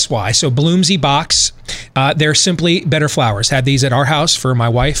 Add the SY. So Bloomsy Box. They're simply better flowers. Had these at our house for my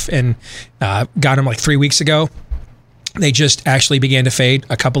wife and got them like 3 weeks ago. They just actually began to fade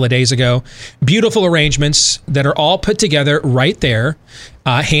a couple of days ago. Beautiful arrangements that are all put together right there,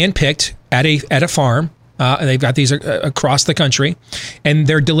 hand-picked at a farm. They've got these across the country, and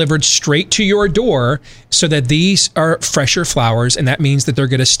they're delivered straight to your door so that these are fresher flowers, and that means that they're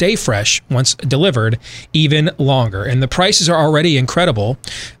going to stay fresh once delivered even longer. And the prices are already incredible,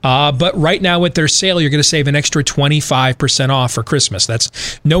 but right now with their sale, you're going to save an extra 25% off for Christmas.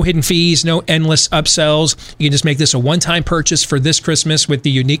 That's no hidden fees, no endless upsells. You can just make this a one-time purchase for this Christmas with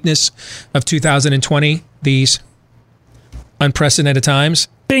the uniqueness of 2020, these unprecedented times.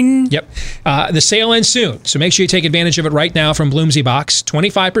 Bing. Yep. The sale ends soon, so make sure you take advantage of it right now from Bloomsy Box.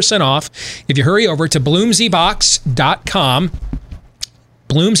 25% off if you hurry over to bloomsybox.com.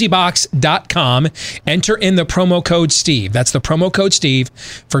 bloomsybox.com. Enter in the promo code Steve. That's the promo code Steve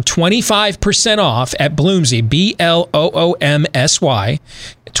for 25% off at Bloomsy, BLOOMSY.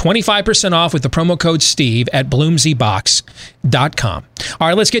 25% off with the promo code Steve at bloomsybox.com. All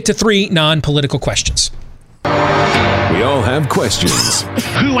right, let's get to 3 non-political questions. We all have questions.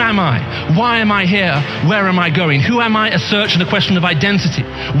 Who am I? Why am I here? Where am I going? Who am I? A search and a question of identity.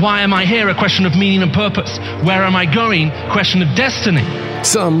 Why am I here? A question of meaning and purpose. Where am I going? Question of destiny.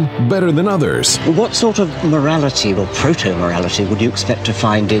 Some better than others. What sort of morality or proto-morality would you expect to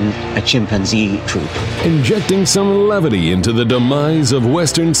find in a chimpanzee troop? Injecting some levity into the demise of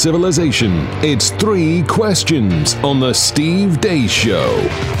Western civilization. It's 3 questions on the Steve Deace Show.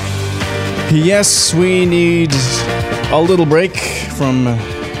 Yes, we need a little break from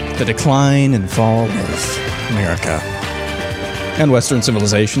the decline and fall of America and Western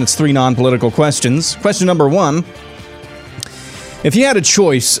civilization. It's 3 non-political questions. Question number 1. If you had a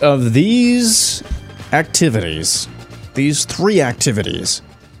choice of these activities, these 3 activities,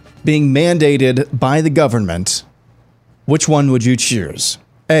 being mandated by the government, which one would you choose?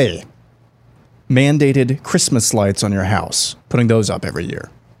 A, mandated Christmas lights on your house, putting those up every year.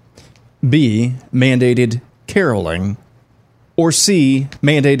 B, mandated caroling. Or C,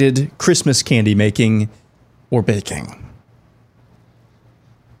 mandated Christmas candy making or baking.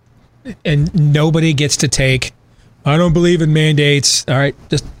 And nobody gets to take, I don't believe in mandates. All right,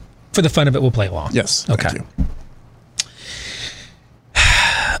 just for the fun of it, we'll play along. Yes. Okay. Thank you.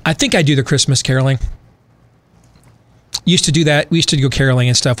 I think I do the Christmas caroling. Used to do that. We used to go caroling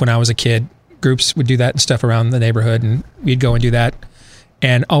and stuff when I was a kid. Groups would do that and stuff around the neighborhood, and we'd go and do that.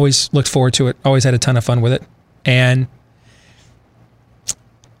 And always looked forward to it. Always had a ton of fun with it. And,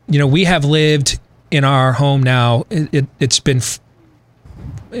 you know, we have lived in our home now. It's been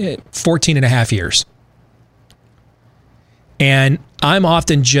 14 and a half years. And I'm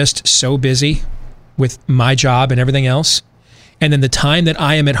often just so busy with my job and everything else. And then the time that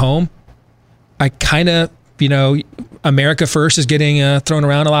I am at home, I kind of, you know, America first is getting thrown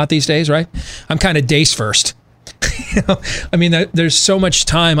around a lot these days, right? I'm kind of days first. You know, I mean, there's so much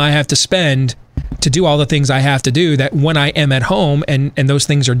time I have to spend to do all the things I have to do that when I am at home and those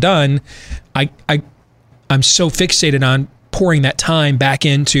things are done, I'm so fixated on pouring that time back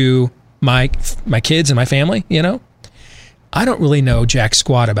into my kids and my family, you know? I don't really know jack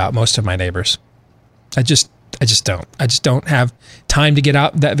squat about most of my neighbors. I just don't. I just don't have time to get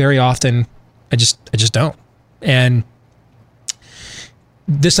out that very often. I just don't. And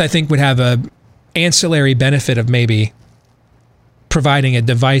this, I think, would have a ancillary benefit of maybe providing a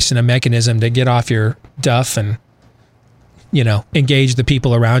device and a mechanism to get off your duff and, you know, engage the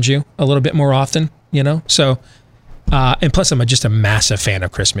people around you a little bit more often, you know? So, and plus I'm just a massive fan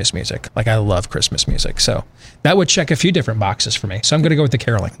of Christmas music. Like, I love Christmas music. So that would check a few different boxes for me. So I'm going to go with the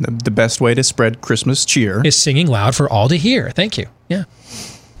caroling. The best way to spread Christmas cheer is singing loud for all to hear. Thank you. Yeah.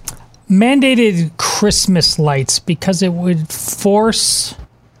 Mandated Christmas lights, because it would force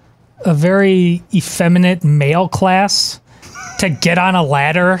a very effeminate male class to get on a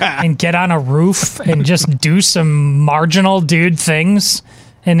ladder and get on a roof and just do some marginal dude things,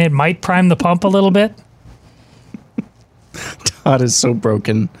 and it might prime the pump a little bit. Todd is so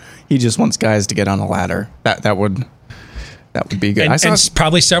broken. He just wants guys to get on a ladder. That would be good. And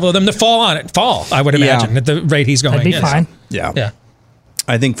probably several of them to fall on it. I would imagine, at the rate he's going. That'd be fine. Yeah. Yeah.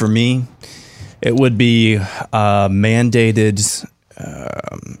 I think for me, it would be mandated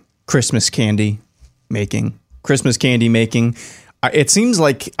Christmas candy making. Christmas candy making. It seems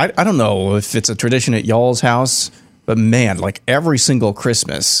like, I don't know if it's a tradition at y'all's house, but man, like every single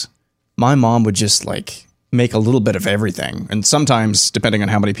Christmas, my mom would just like make a little bit of everything. And sometimes, depending on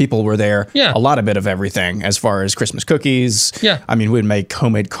how many people were there, a lot of bit of everything as far as Christmas cookies. Yeah. I mean, we'd make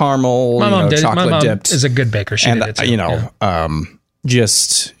homemade caramel, chocolate dipped. Is a good baker. She did it too. You know,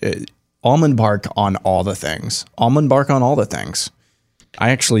 just almond bark on all the things. Almond bark on all the things.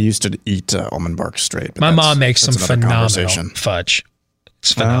 I actually used to eat almond bark straight. My mom makes some phenomenal fudge.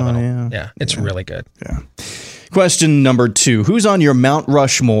 It's phenomenal. Yeah, it's really good. Yeah. Question number 2. Who's on your Mount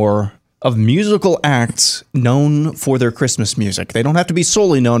Rushmore of musical acts known for their Christmas music? They don't have to be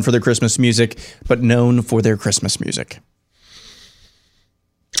solely known for their Christmas music, but known for their Christmas music.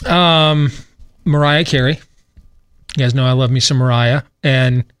 Mariah Carey. You guys know I love me some Mariah.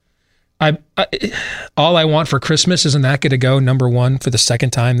 And I All I Want for Christmas, isn't that going to go number 1 for the second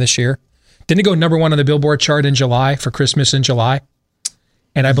time this year? Didn't it go number 1 on the Billboard chart in July for Christmas in July?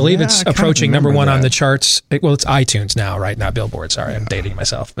 And I believe it's approaching number 1 on the charts. Well, it's iTunes now, right? Not Billboard. Sorry, I'm dating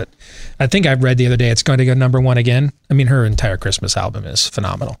myself. But I think I read the other day it's going to go number 1 again. I mean, her entire Christmas album is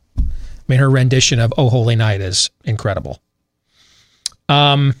phenomenal. I mean, her rendition of Oh Holy Night is incredible.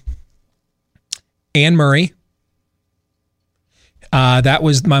 Anne Murray. That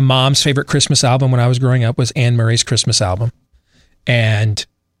was my mom's favorite Christmas album when I was growing up, was Anne Murray's Christmas album. And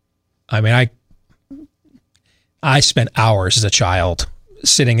I mean, I spent hours as a child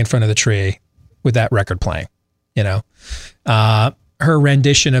sitting in front of the tree with that record playing, you know. Her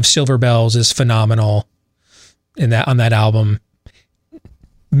rendition of Silver Bells is phenomenal on that album.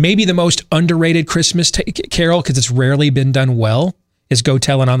 Maybe the most underrated Christmas carol, because it's rarely been done well, is Go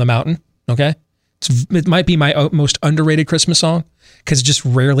Tellin' on the Mountain, okay? It might be my most underrated Christmas song because it's just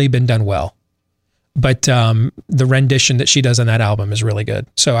rarely been done well. But the rendition that she does on that album is really good.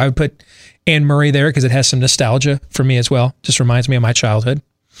 So I would put Anne Murray there because it has some nostalgia for me as well. Just reminds me of my childhood.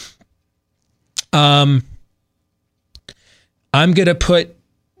 I'm going to put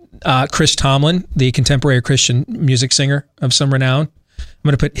Chris Tomlin, the contemporary Christian music singer of some renown. I'm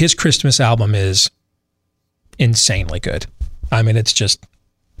going to put his Christmas album is insanely good. I mean, it's just...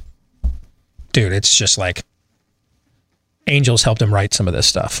 Dude, it's just like angels helped him write some of this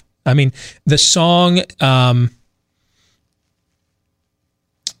stuff. I mean, the song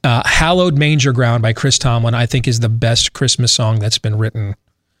Hallowed Manger Ground by Chris Tomlin, I think, is the best Christmas song that's been written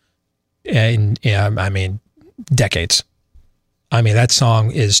in decades. I mean, that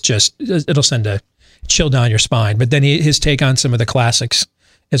song is just, it'll send a chill down your spine. But then his take on some of the classics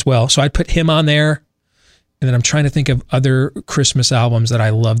as well. So I'd put him on there. And then I'm trying to think of other Christmas albums that I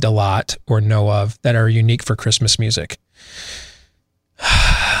loved a lot or know of that are unique for Christmas music.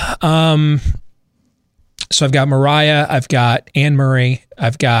 So I've got Mariah, I've got Anne Murray,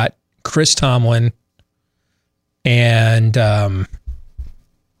 I've got Chris Tomlin, and let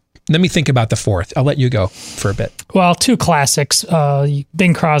me think about the fourth. I'll let you go for a bit. Well, two classics,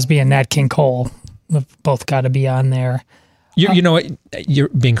 Bing Crosby and Nat King Cole, have both got to be on there. You know what?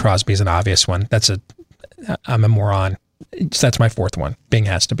 Bing Crosby is an obvious one. I'm a moron. So that's my fourth one. Bing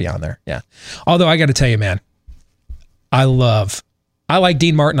has to be on there. Yeah. Although I got to tell you, man, I like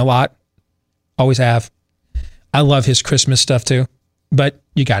Dean Martin a lot. Always have. I love his Christmas stuff too, but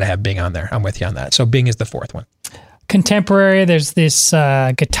you got to have Bing on there. I'm with you on that. So Bing is the fourth one. Contemporary, there's this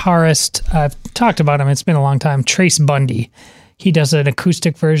guitarist. I've talked about him. It's been a long time. Trace Bundy. He does an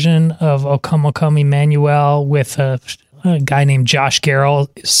acoustic version of O Come, O Come, Emmanuel with a guy named Josh Garrell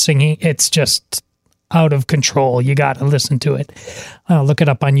singing. It's just out of control. You got to listen to it. Look it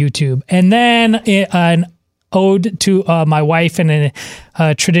up on YouTube. And then an ode to my wife and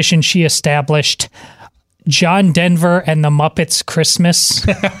a tradition she established. John Denver and the Muppets Christmas.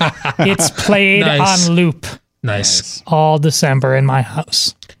 It's played on loop. Nice. All December in my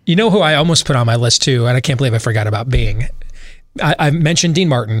house. You know who I almost put on my list too, and I can't believe I forgot about Bing. I mentioned Dean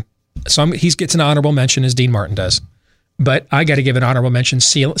Martin, so he gets an honorable mention as Dean Martin does. But I got to give an honorable mention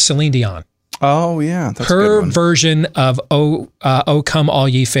Celine Dion. Oh yeah, that's her a good one. version of "O Come All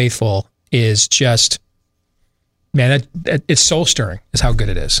Ye Faithful" is just, man, it's soul stirring. Is how good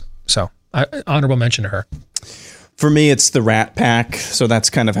it is. So. Honorable mention to her. For me, it's the Rat Pack, so that's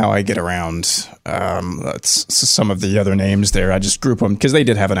kind of how I get around that's some of the other names there. I just group them because they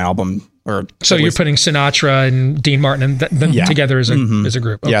did have an album. So you're putting Sinatra and Dean Martin and them together as a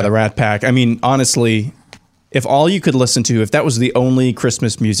group. Okay. Yeah, the Rat Pack. I mean, honestly, if all you could listen to, if that was the only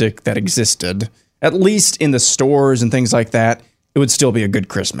Christmas music that existed, at least in the stores and things like that, it would still be a good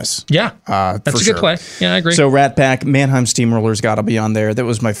Christmas. Yeah, that's a good play. Yeah, I agree. So Rat Pack, Mannheim Steamrollers got to be on there. That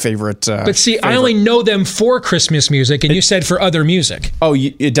was my favorite. But see, I only know them for Christmas music, and you said for other music. Oh,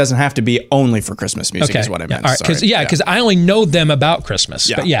 it doesn't have to be only for Christmas music is what I meant. All right, because I only know them about Christmas.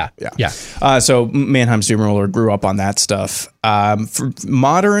 Yeah, but yeah. So Mannheim Steamroller grew up on that stuff. For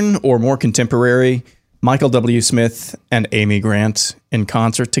modern or more contemporary, Michael W. Smith and Amy Grant in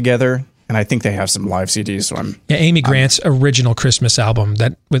concert together. And I think they have some live CDs. So Amy Grant's original Christmas album,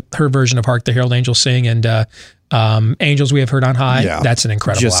 that with her version of "Hark the Herald Angels Sing" and "Angels We Have Heard on High." Yeah, that's an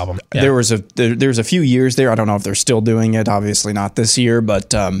incredible album. Yeah. There's a few years there. I don't know if they're still doing it. Obviously not this year, but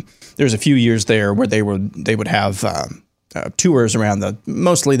there's a few years there where they would have tours around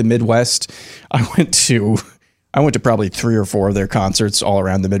mostly the Midwest. I went to probably 3 or 4 of their concerts all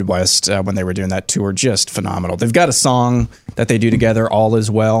around the Midwest when they were doing that tour. Just phenomenal. They've got a song that they do together, "All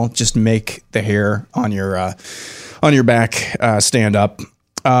Is Well." Just make the hair on your back stand up,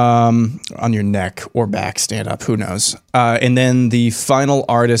 on your neck or back stand up. Who knows? And then the final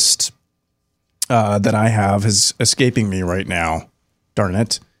artist that I have is escaping me right now. Darn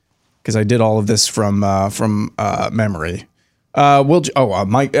it, because I did all of this from memory.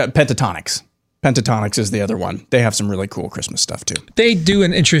 Pentatonix. Pentatonix is the other one. They have some really cool Christmas stuff too. They do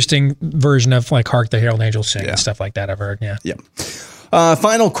an interesting version of like "Hark the Herald Angels Sing" and stuff like that. I've heard. Yeah.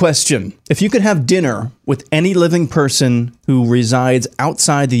 Final question: if you could have dinner with any living person who resides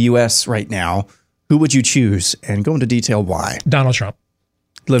outside the U.S. right now, who would you choose? And go into detail why. Donald Trump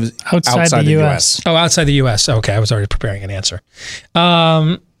lives outside the U.S. Oh, outside the U.S. Okay, I was already preparing an answer.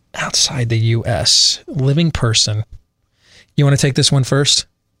 Outside the U.S. living person. You want to take this one first?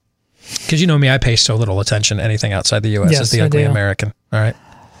 Because you know me, I pay so little attention to anything outside the U.S. as the ugly American. All right.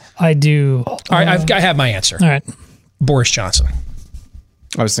 I do. All right, I have my answer. All right. Boris Johnson.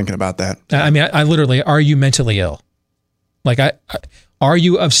 I was thinking about that. I mean, I literally, are you mentally ill? Like, are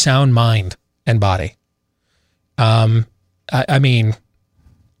you of sound mind and body? I mean,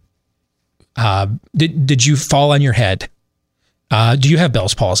 did you fall on your head? Do you have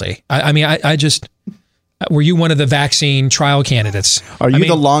Bell's palsy? I just... Were you one of the vaccine trial candidates? Are you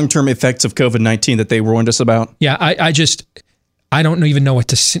the long-term effects of COVID-19 that they warned us about? Yeah, I don't even know what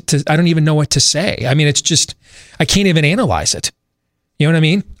to I don't even know what to say. I mean, it's just, I can't even analyze it. You know what I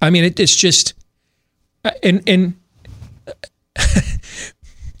mean? I mean, it's just, and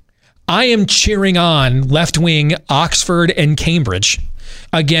I am cheering on left-wing Oxford and Cambridge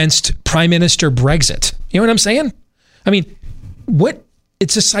against Prime Minister Brexit. You know what I'm saying? I mean, what?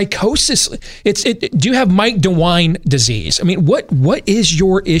 It's a psychosis. Do you have Mike DeWine disease? I mean, what is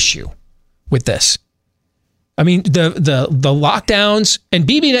your issue with this? I mean, the lockdowns, and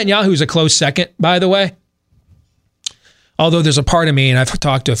Bibi Netanyahu is a close second, by the way. Although there's a part of me, and I've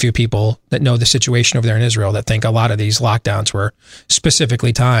talked to a few people that know the situation over there in Israel, that think a lot of these lockdowns were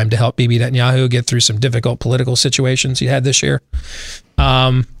specifically timed to help Bibi Netanyahu get through some difficult political situations he had this year.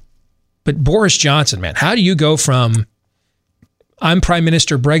 But Boris Johnson, man, how do you go from I'm Prime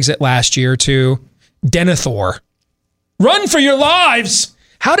Minister Brexit last year to Denethor? Run for your lives!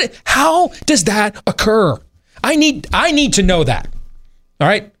 How does that occur? I need to know that. All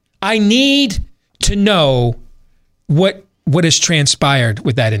right? I need to know what has transpired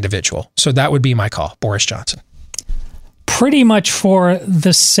with that individual. So that would be my call, Boris Johnson. Pretty much for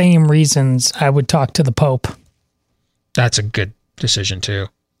the same reasons I would talk to the Pope. That's a good decision too.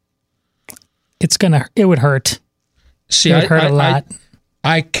 It would hurt. See, it would hurt a lot.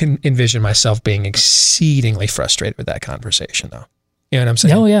 I can envision myself being exceedingly frustrated with that conversation, though. You know what I'm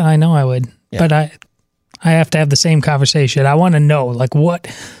saying? Oh yeah, I know I would. Yeah. But I have to have the same conversation. I want to know, like, what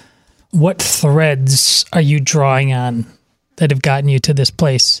threads are you drawing on that have gotten you to this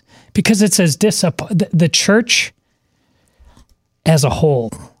place? Because it says the church as a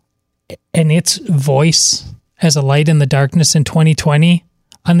whole and its voice as a light in the darkness in 2020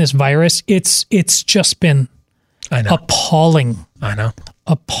 on this virus, it's just been appalling. I know.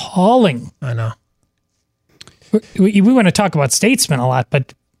 Appalling. I know. We want to talk about statesmen a lot,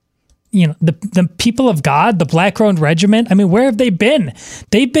 but you know, the people of God, the Black-owned regiment, I mean, where have they been?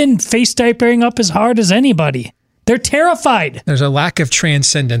 They've been face diapering up as hard as anybody. They're terrified. There's a lack of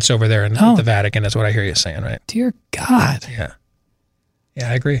transcendence over there in the Vatican, is what I hear you saying, right? Dear God. Yeah.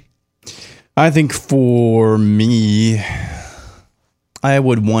 Yeah, I agree. I think for me, I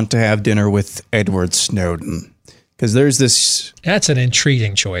would want to have dinner with Edward Snowden. Because there's this... That's an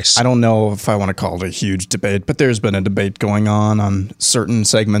intriguing choice. I don't know if I want to call it a huge debate, but there's been a debate going on certain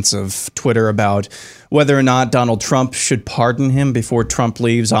segments of Twitter about whether or not Donald Trump should pardon him before Trump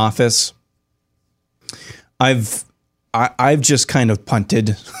leaves office. I've just kind of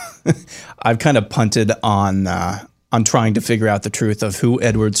punted. I've kind of punted on trying to figure out the truth of who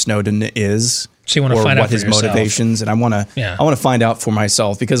Edward Snowden is. So you want to find out what his motivations, and I want to find out for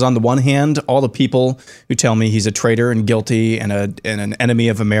myself, because on the one hand, all the people who tell me he's a traitor and guilty and an enemy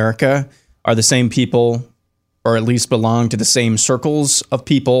of America are the same people, or at least belong to the same circles of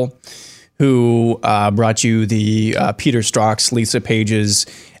people who brought you the Peter Strzok's, Lisa Page's,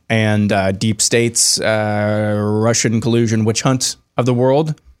 and Deep State's Russian collusion witch hunt of the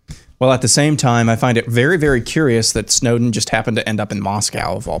world. Well, at the same time, I find it very, very curious that Snowden just happened to end up in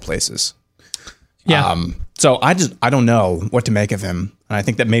Moscow, of all places. Yeah. So I don't know what to make of him. And I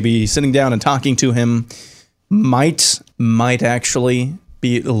think that maybe sitting down and talking to him might actually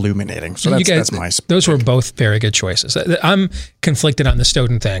be illuminating. So that's my spirit. Those were both very good choices. I'm conflicted on the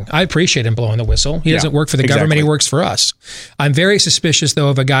Snowden thing. I appreciate him blowing the whistle. He doesn't work for the government. He works for us. I'm very suspicious, though,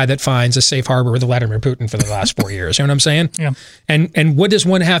 of a guy that finds a safe harbor with Vladimir Putin for the last 4 years. You know what I'm saying? Yeah. And what does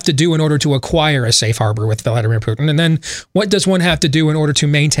one have to do in order to acquire a safe harbor with Vladimir Putin? And then what does one have to do in order to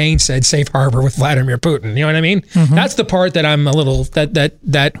maintain said safe harbor with Vladimir Putin? You know what I mean? Mm-hmm. That's the part that I'm a little,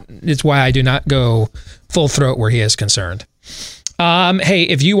 that is why I do not go full throat where he is concerned. Hey,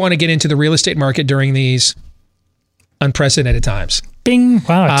 if you want to get into the real estate market during these unprecedented times. Bing.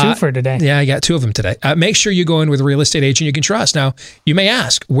 Wow, two for today. Yeah, I got two of them today. Make sure you go in with a real estate agent you can trust. Now, you may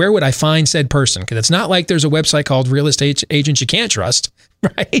ask, where would I find said person? Because it's not like there's a website called Real Estate Agents You Can't Trust,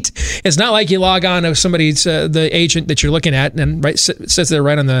 right? It's not like you log on to somebody's, the agent that you're looking at, and it says there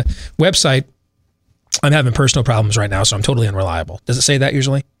right on the website, I'm having personal problems right now, so I'm totally unreliable. Does it say that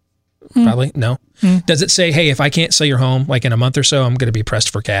usually? Probably no. Does it say, hey, if I can't sell your home like in a month or so, I'm going to be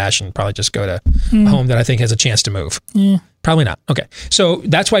pressed for cash and probably just go to a home that I think has a chance to move? Probably not. Okay. So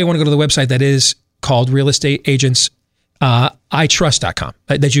that's why you want to go to the website that is called Real Estate Agents iTrust.com,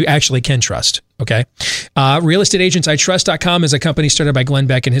 that you actually can trust. Okay. Real Estate Agents iTrust.com is a company started by Glenn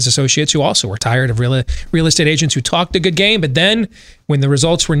Beck and his associates, who also were tired of real estate agents who talked a good game, but then when the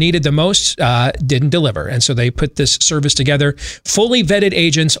results were needed the most, didn't deliver. And so they put this service together. Fully vetted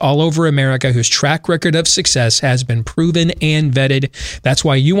agents all over America whose track record of success has been proven and vetted. That's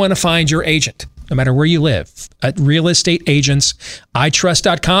why you want to find your agent, no matter where you live, at Real Estate Agents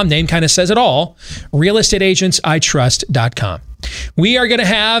iTrust.com. Name kind of says it all. Real Estate Agents iTrust.com. We are going to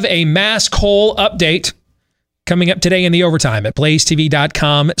have a mask hole update coming up today in the overtime at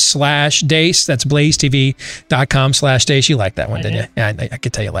blazetv.com/Deace. That's blazetv.com/Deace. You like that one, didn't you? Yeah, I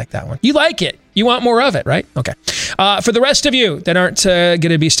could tell you like that one. You like it. You want more of it, right? Okay. For the rest of you that aren't going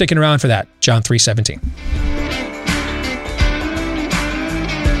to be sticking around for that, John 3:17.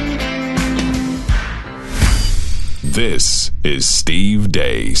 This is Steve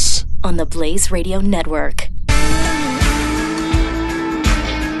Deace on the Blaze Radio Network.